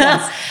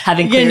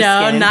having clear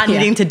skin. Not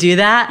needing to do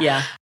that.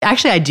 Yeah.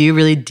 Actually, I do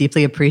really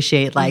deeply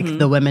appreciate like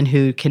the women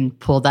who can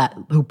pull that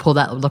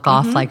look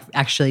off like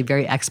actually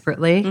very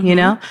expertly, you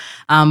know?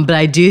 But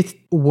I do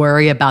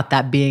worry about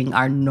that being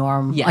our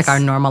norm, like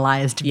our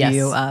normalized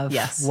view of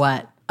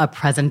what a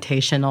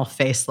presentational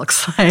face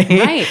looks like.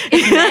 Right.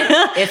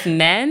 If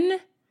men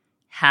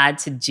had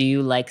to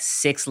do like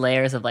 6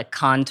 layers of like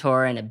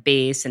contour and a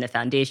base and a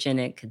foundation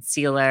and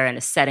concealer and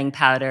a setting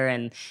powder,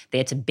 and they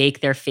had to bake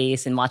their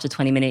face and watch a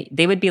 20-minute,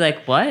 they would be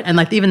like, what? And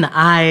like even the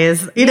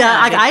eyes, you know,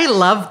 like I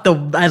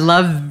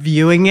love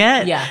viewing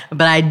it. Yeah.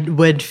 But I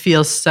would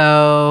feel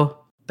so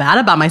bad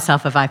about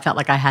myself if I felt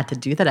like I had to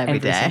do that every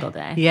day. Every single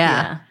day.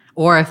 Yeah.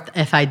 Or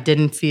if I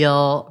didn't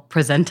feel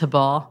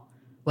presentable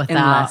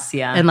unless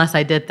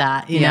I did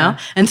that, you know?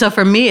 And so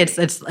for me,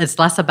 it's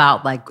less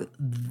about like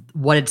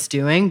what it's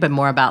doing, but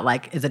more about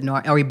like,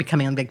 are we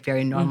becoming like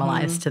very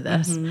normalized to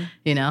this,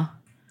 you know?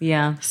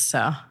 Yeah.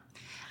 So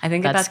I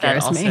think about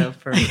that also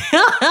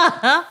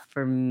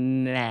for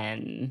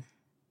men.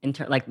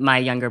 Like my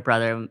younger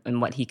brother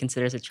and what he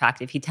considers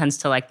attractive, he tends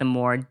to like the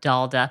more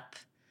dolled up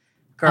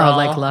girl. Oh,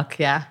 like look,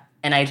 yeah.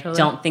 And I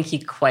don't think he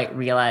quite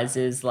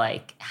realizes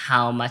like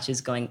how much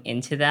is going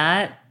into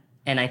that.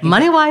 And I think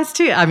money-wise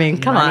too. I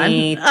mean, come on.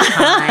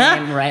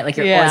 Time, right? Like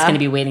you're always going to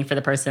be waiting for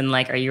the person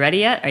like, are you ready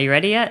yet? Are you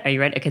ready yet? Are you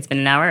ready? Okay, it's been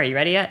an hour. Are you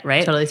ready yet?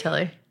 Right?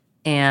 Totally.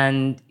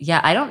 And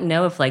yeah, I don't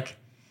know if like,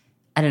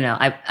 I don't know.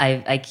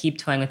 I keep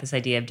toying with this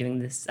idea of doing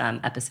this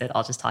episode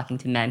all just talking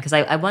to men because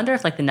I wonder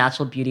if like the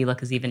natural beauty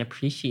look is even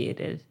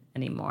appreciated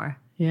anymore.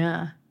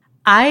 Yeah.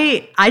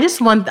 I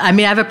just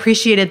I've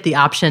appreciated the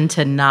option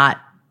to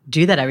not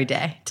do that every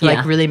day, to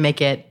like really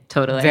make it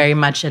very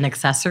much an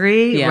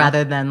accessory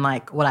rather than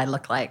like what I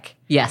look like.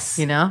 Yes.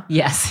 You know?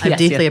 Yes. I've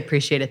deeply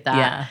appreciated that.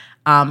 Yeah.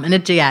 And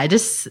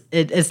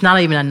it's not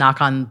even a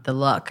knock on the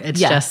look. It's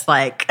just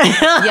like,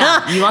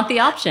 you want the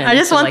option. I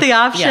just want the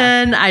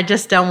option. I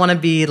just don't want to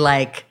be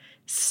like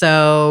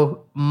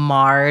so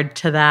marred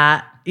to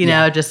that, you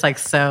know, just like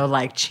so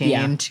like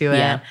chained to it.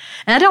 And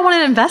I don't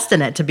want to invest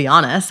in it, to be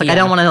honest. Like I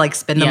don't want to like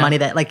spend the money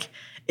that like,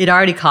 it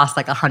already costs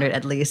like $100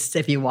 at least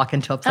if you walk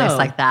into a place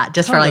like that,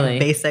 just for like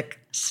basic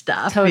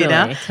stuff, you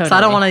know? So I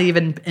don't want to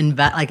even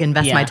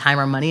invest my time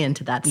or money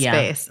into that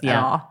space at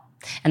all.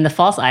 And the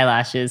false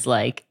eyelashes,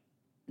 like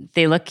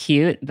they look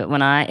cute, but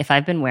if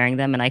I've been wearing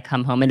them and I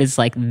come home, it is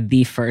like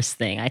the first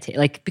thing I take,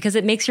 like, because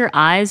it makes your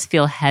eyes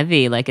feel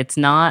heavy. Like it's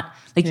not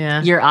like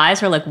your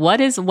eyes are like,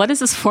 what is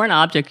this foreign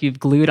object you've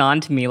glued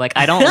onto me? Like,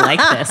 I don't like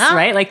this,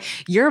 right? Like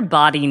your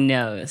body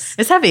knows.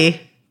 It's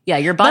heavy. Yeah,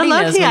 your body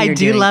knows when you're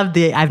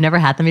doing. I've never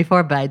had them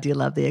before, but I do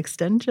love the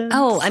extensions.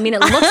 Oh, I mean,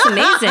 it looks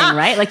amazing,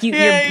 right? Like you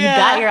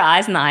got your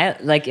eyes in the eye,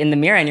 like in the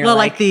mirror, and you're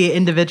like the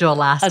individual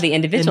lash. Oh, the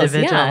individual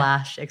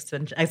lash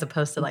extension, as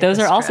opposed to like those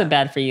are also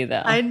bad for you,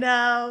 though. I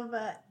know,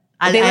 but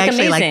they look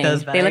actually amazing. Like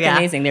those better. They look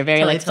amazing. They're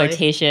very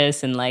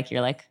flirtatious, and like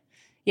you're like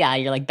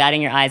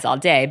batting your eyes all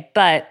day,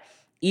 but.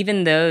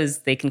 Even those,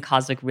 they can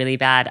cause like really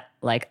bad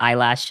like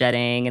eyelash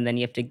shedding, and then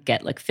you have to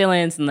get like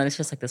fill-ins, and then it's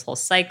just like this whole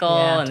cycle,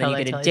 and then you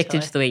get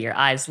addicted to the way your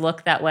eyes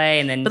look that way,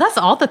 and then. But that's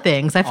all the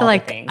things. I feel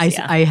like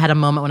I had a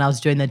moment when I was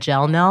doing the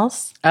gel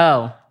nails.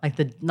 Oh, like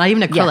not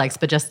even acrylics,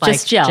 but just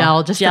like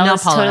gel, just the nail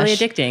is polish.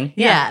 Totally addicting.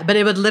 Yeah, but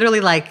it would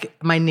literally like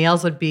my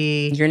nails would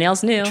be your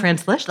nails new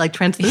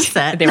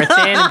translucent. They were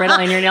thin and brittle,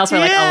 and your nails were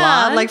like a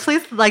lot. Like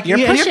please, like you're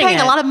paying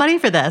a lot of money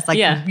for this, like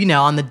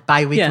on the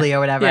bi-weekly or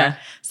whatever. Yeah.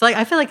 So like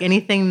I feel like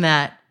anything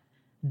that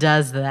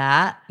does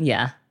that,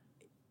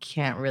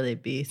 can't really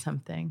be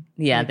something.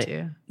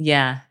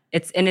 Yeah.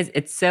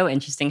 It's so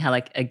interesting how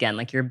like again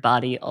like your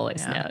body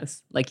always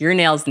knows. Like your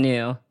nails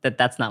knew that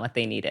that's not what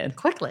they needed.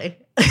 Quickly.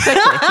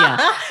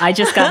 Yeah. I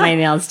just got my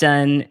nails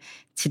done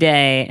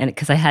today, and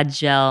because I had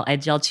gel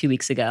 2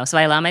 weeks ago, so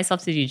I allow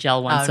myself to do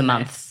gel once a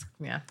month.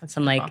 Yeah, so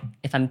I'm like,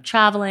 if I'm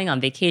traveling on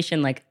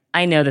vacation, like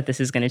I know that this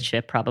is going to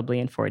chip probably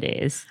in 4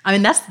 days. I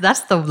mean,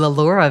 that's the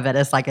lure of it.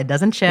 It's like it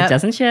doesn't chip.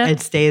 It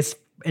stays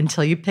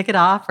until you pick it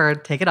off or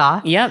take it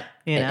off. Yep.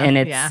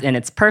 And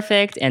it's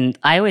perfect. And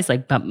I always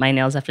like bump my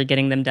nails after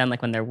getting them done,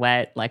 like when they're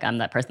wet. Like I'm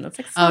that person that's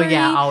like, sorry. Oh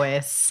yeah,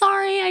 always.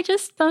 Sorry, I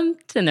just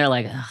bumped. And they're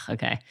like,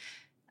 okay.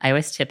 I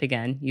always tip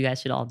again. You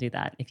guys should all do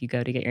that. If you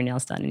go to get your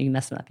nails done and you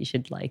mess them up, you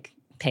should like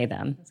pay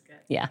them. That's good.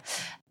 Yeah.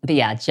 But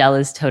yeah, gel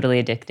is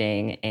totally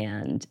addicting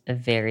and a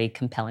very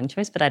compelling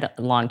choice. But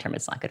long term,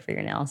 it's not good for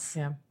your nails.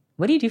 Yeah.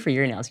 What do you do for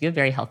your nails? You have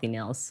very healthy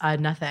nails.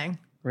 Nothing.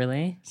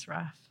 Really? It's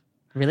rough.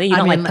 Really? You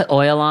don't like put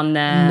oil on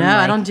them? No,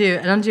 I don't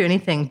do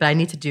anything, but I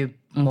need to do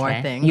more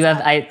things. You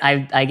have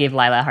I gave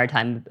Lila a hard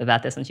time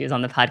about this when she was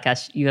on the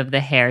podcast. You have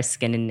the hair,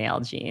 skin, and nail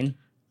gene.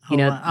 You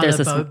know, there's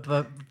this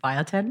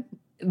biotin.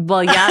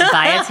 Well, yeah,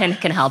 biotin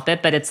can help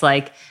it, but it's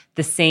like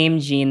the same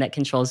gene that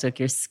controls like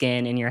your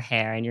skin and your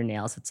hair and your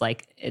nails. It's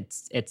like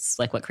it's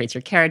like what creates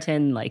your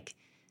keratin. Like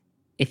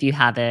if you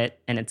have it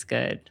and it's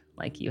good,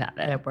 like you have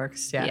it. It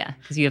works, yeah. Yeah,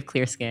 because you have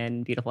clear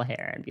skin, beautiful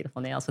hair, and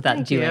beautiful nails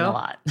without doing a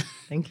lot.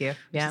 Thank you.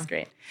 Yeah. Which is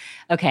great.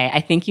 Okay,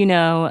 I think you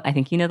know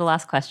the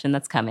last question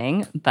that's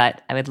coming,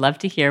 but I would love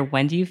to hear,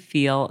 when do you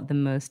feel the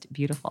most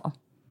beautiful?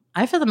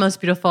 I feel the most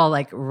beautiful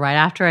like right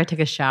after I take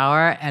a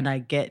shower and I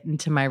get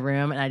into my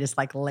room and I just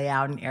like lay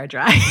out and air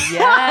dry.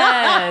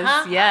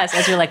 Yes.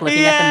 As you're like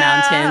looking at the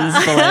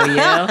mountains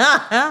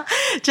below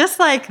you. Just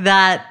like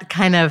that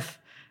kind of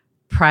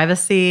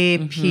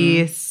privacy,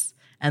 peace,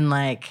 and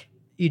like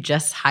you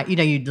just,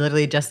 you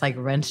literally just like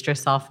rinsed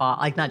yourself off.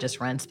 Like not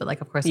just rinsed, but like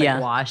of course like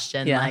washed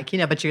and like,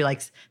 but you're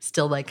like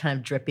still like kind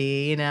of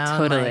drippy,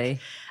 Totally. Like,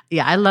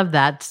 I love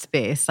that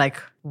space,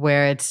 like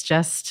where it's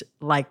just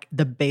like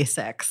the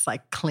basics,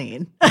 like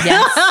clean.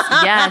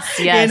 Yes.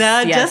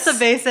 Just the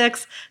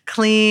basics,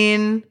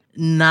 clean,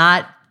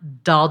 not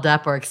dolled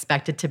up or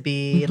expected to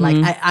be. Like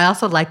I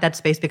also like that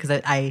space because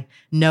I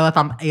know if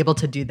I'm able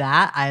to do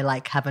that, I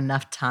like have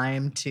enough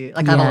time to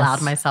like I've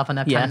allowed myself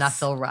enough time to not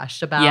feel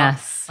rushed about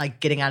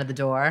like getting out of the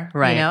door.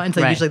 Right. And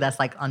so usually that's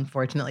like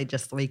unfortunately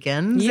just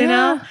weekends,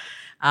 But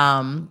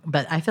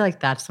I feel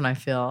like that's when I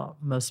feel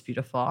most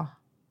beautiful.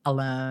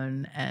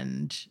 Alone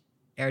and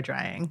air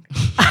drying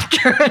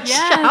after a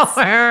shower.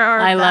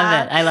 I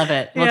love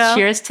it. Well,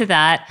 cheers to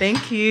that.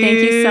 Thank you. Thank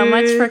you so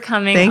much for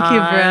coming on. Thank you,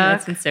 Brooke.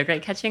 It's been so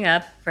great catching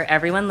up. For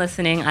everyone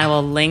listening, I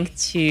will link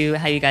to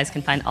how you guys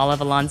can find all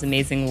of Alon's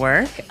amazing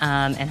work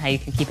and how you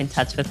can keep in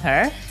touch with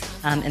her.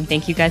 And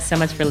thank you guys so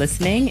much for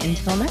listening.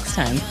 Until next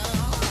time.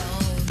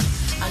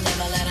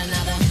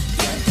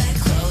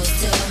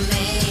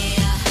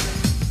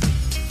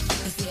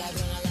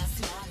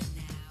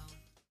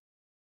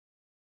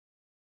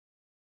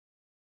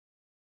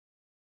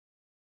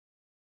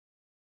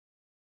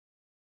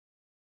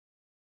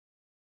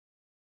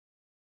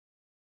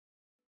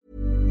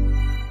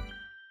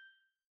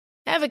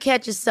 Ever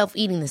catch yourself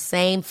eating the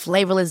same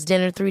flavorless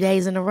dinner 3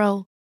 days in a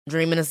row?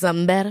 Dreaming of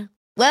something better?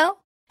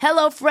 Well,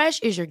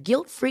 HelloFresh is your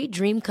guilt-free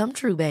dream come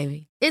true,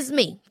 baby. It's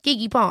me,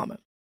 Keke Palmer.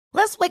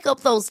 Let's wake up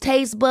those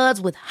taste buds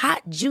with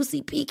hot,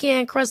 juicy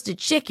pecan-crusted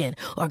chicken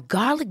or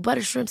garlic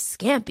butter shrimp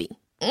scampi.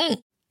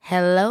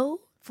 Hello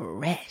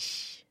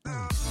Fresh.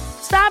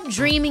 Stop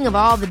dreaming of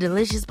all the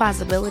delicious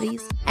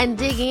possibilities and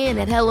dig in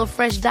at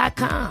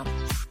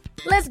HelloFresh.com.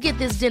 Let's get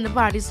this dinner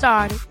party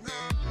started.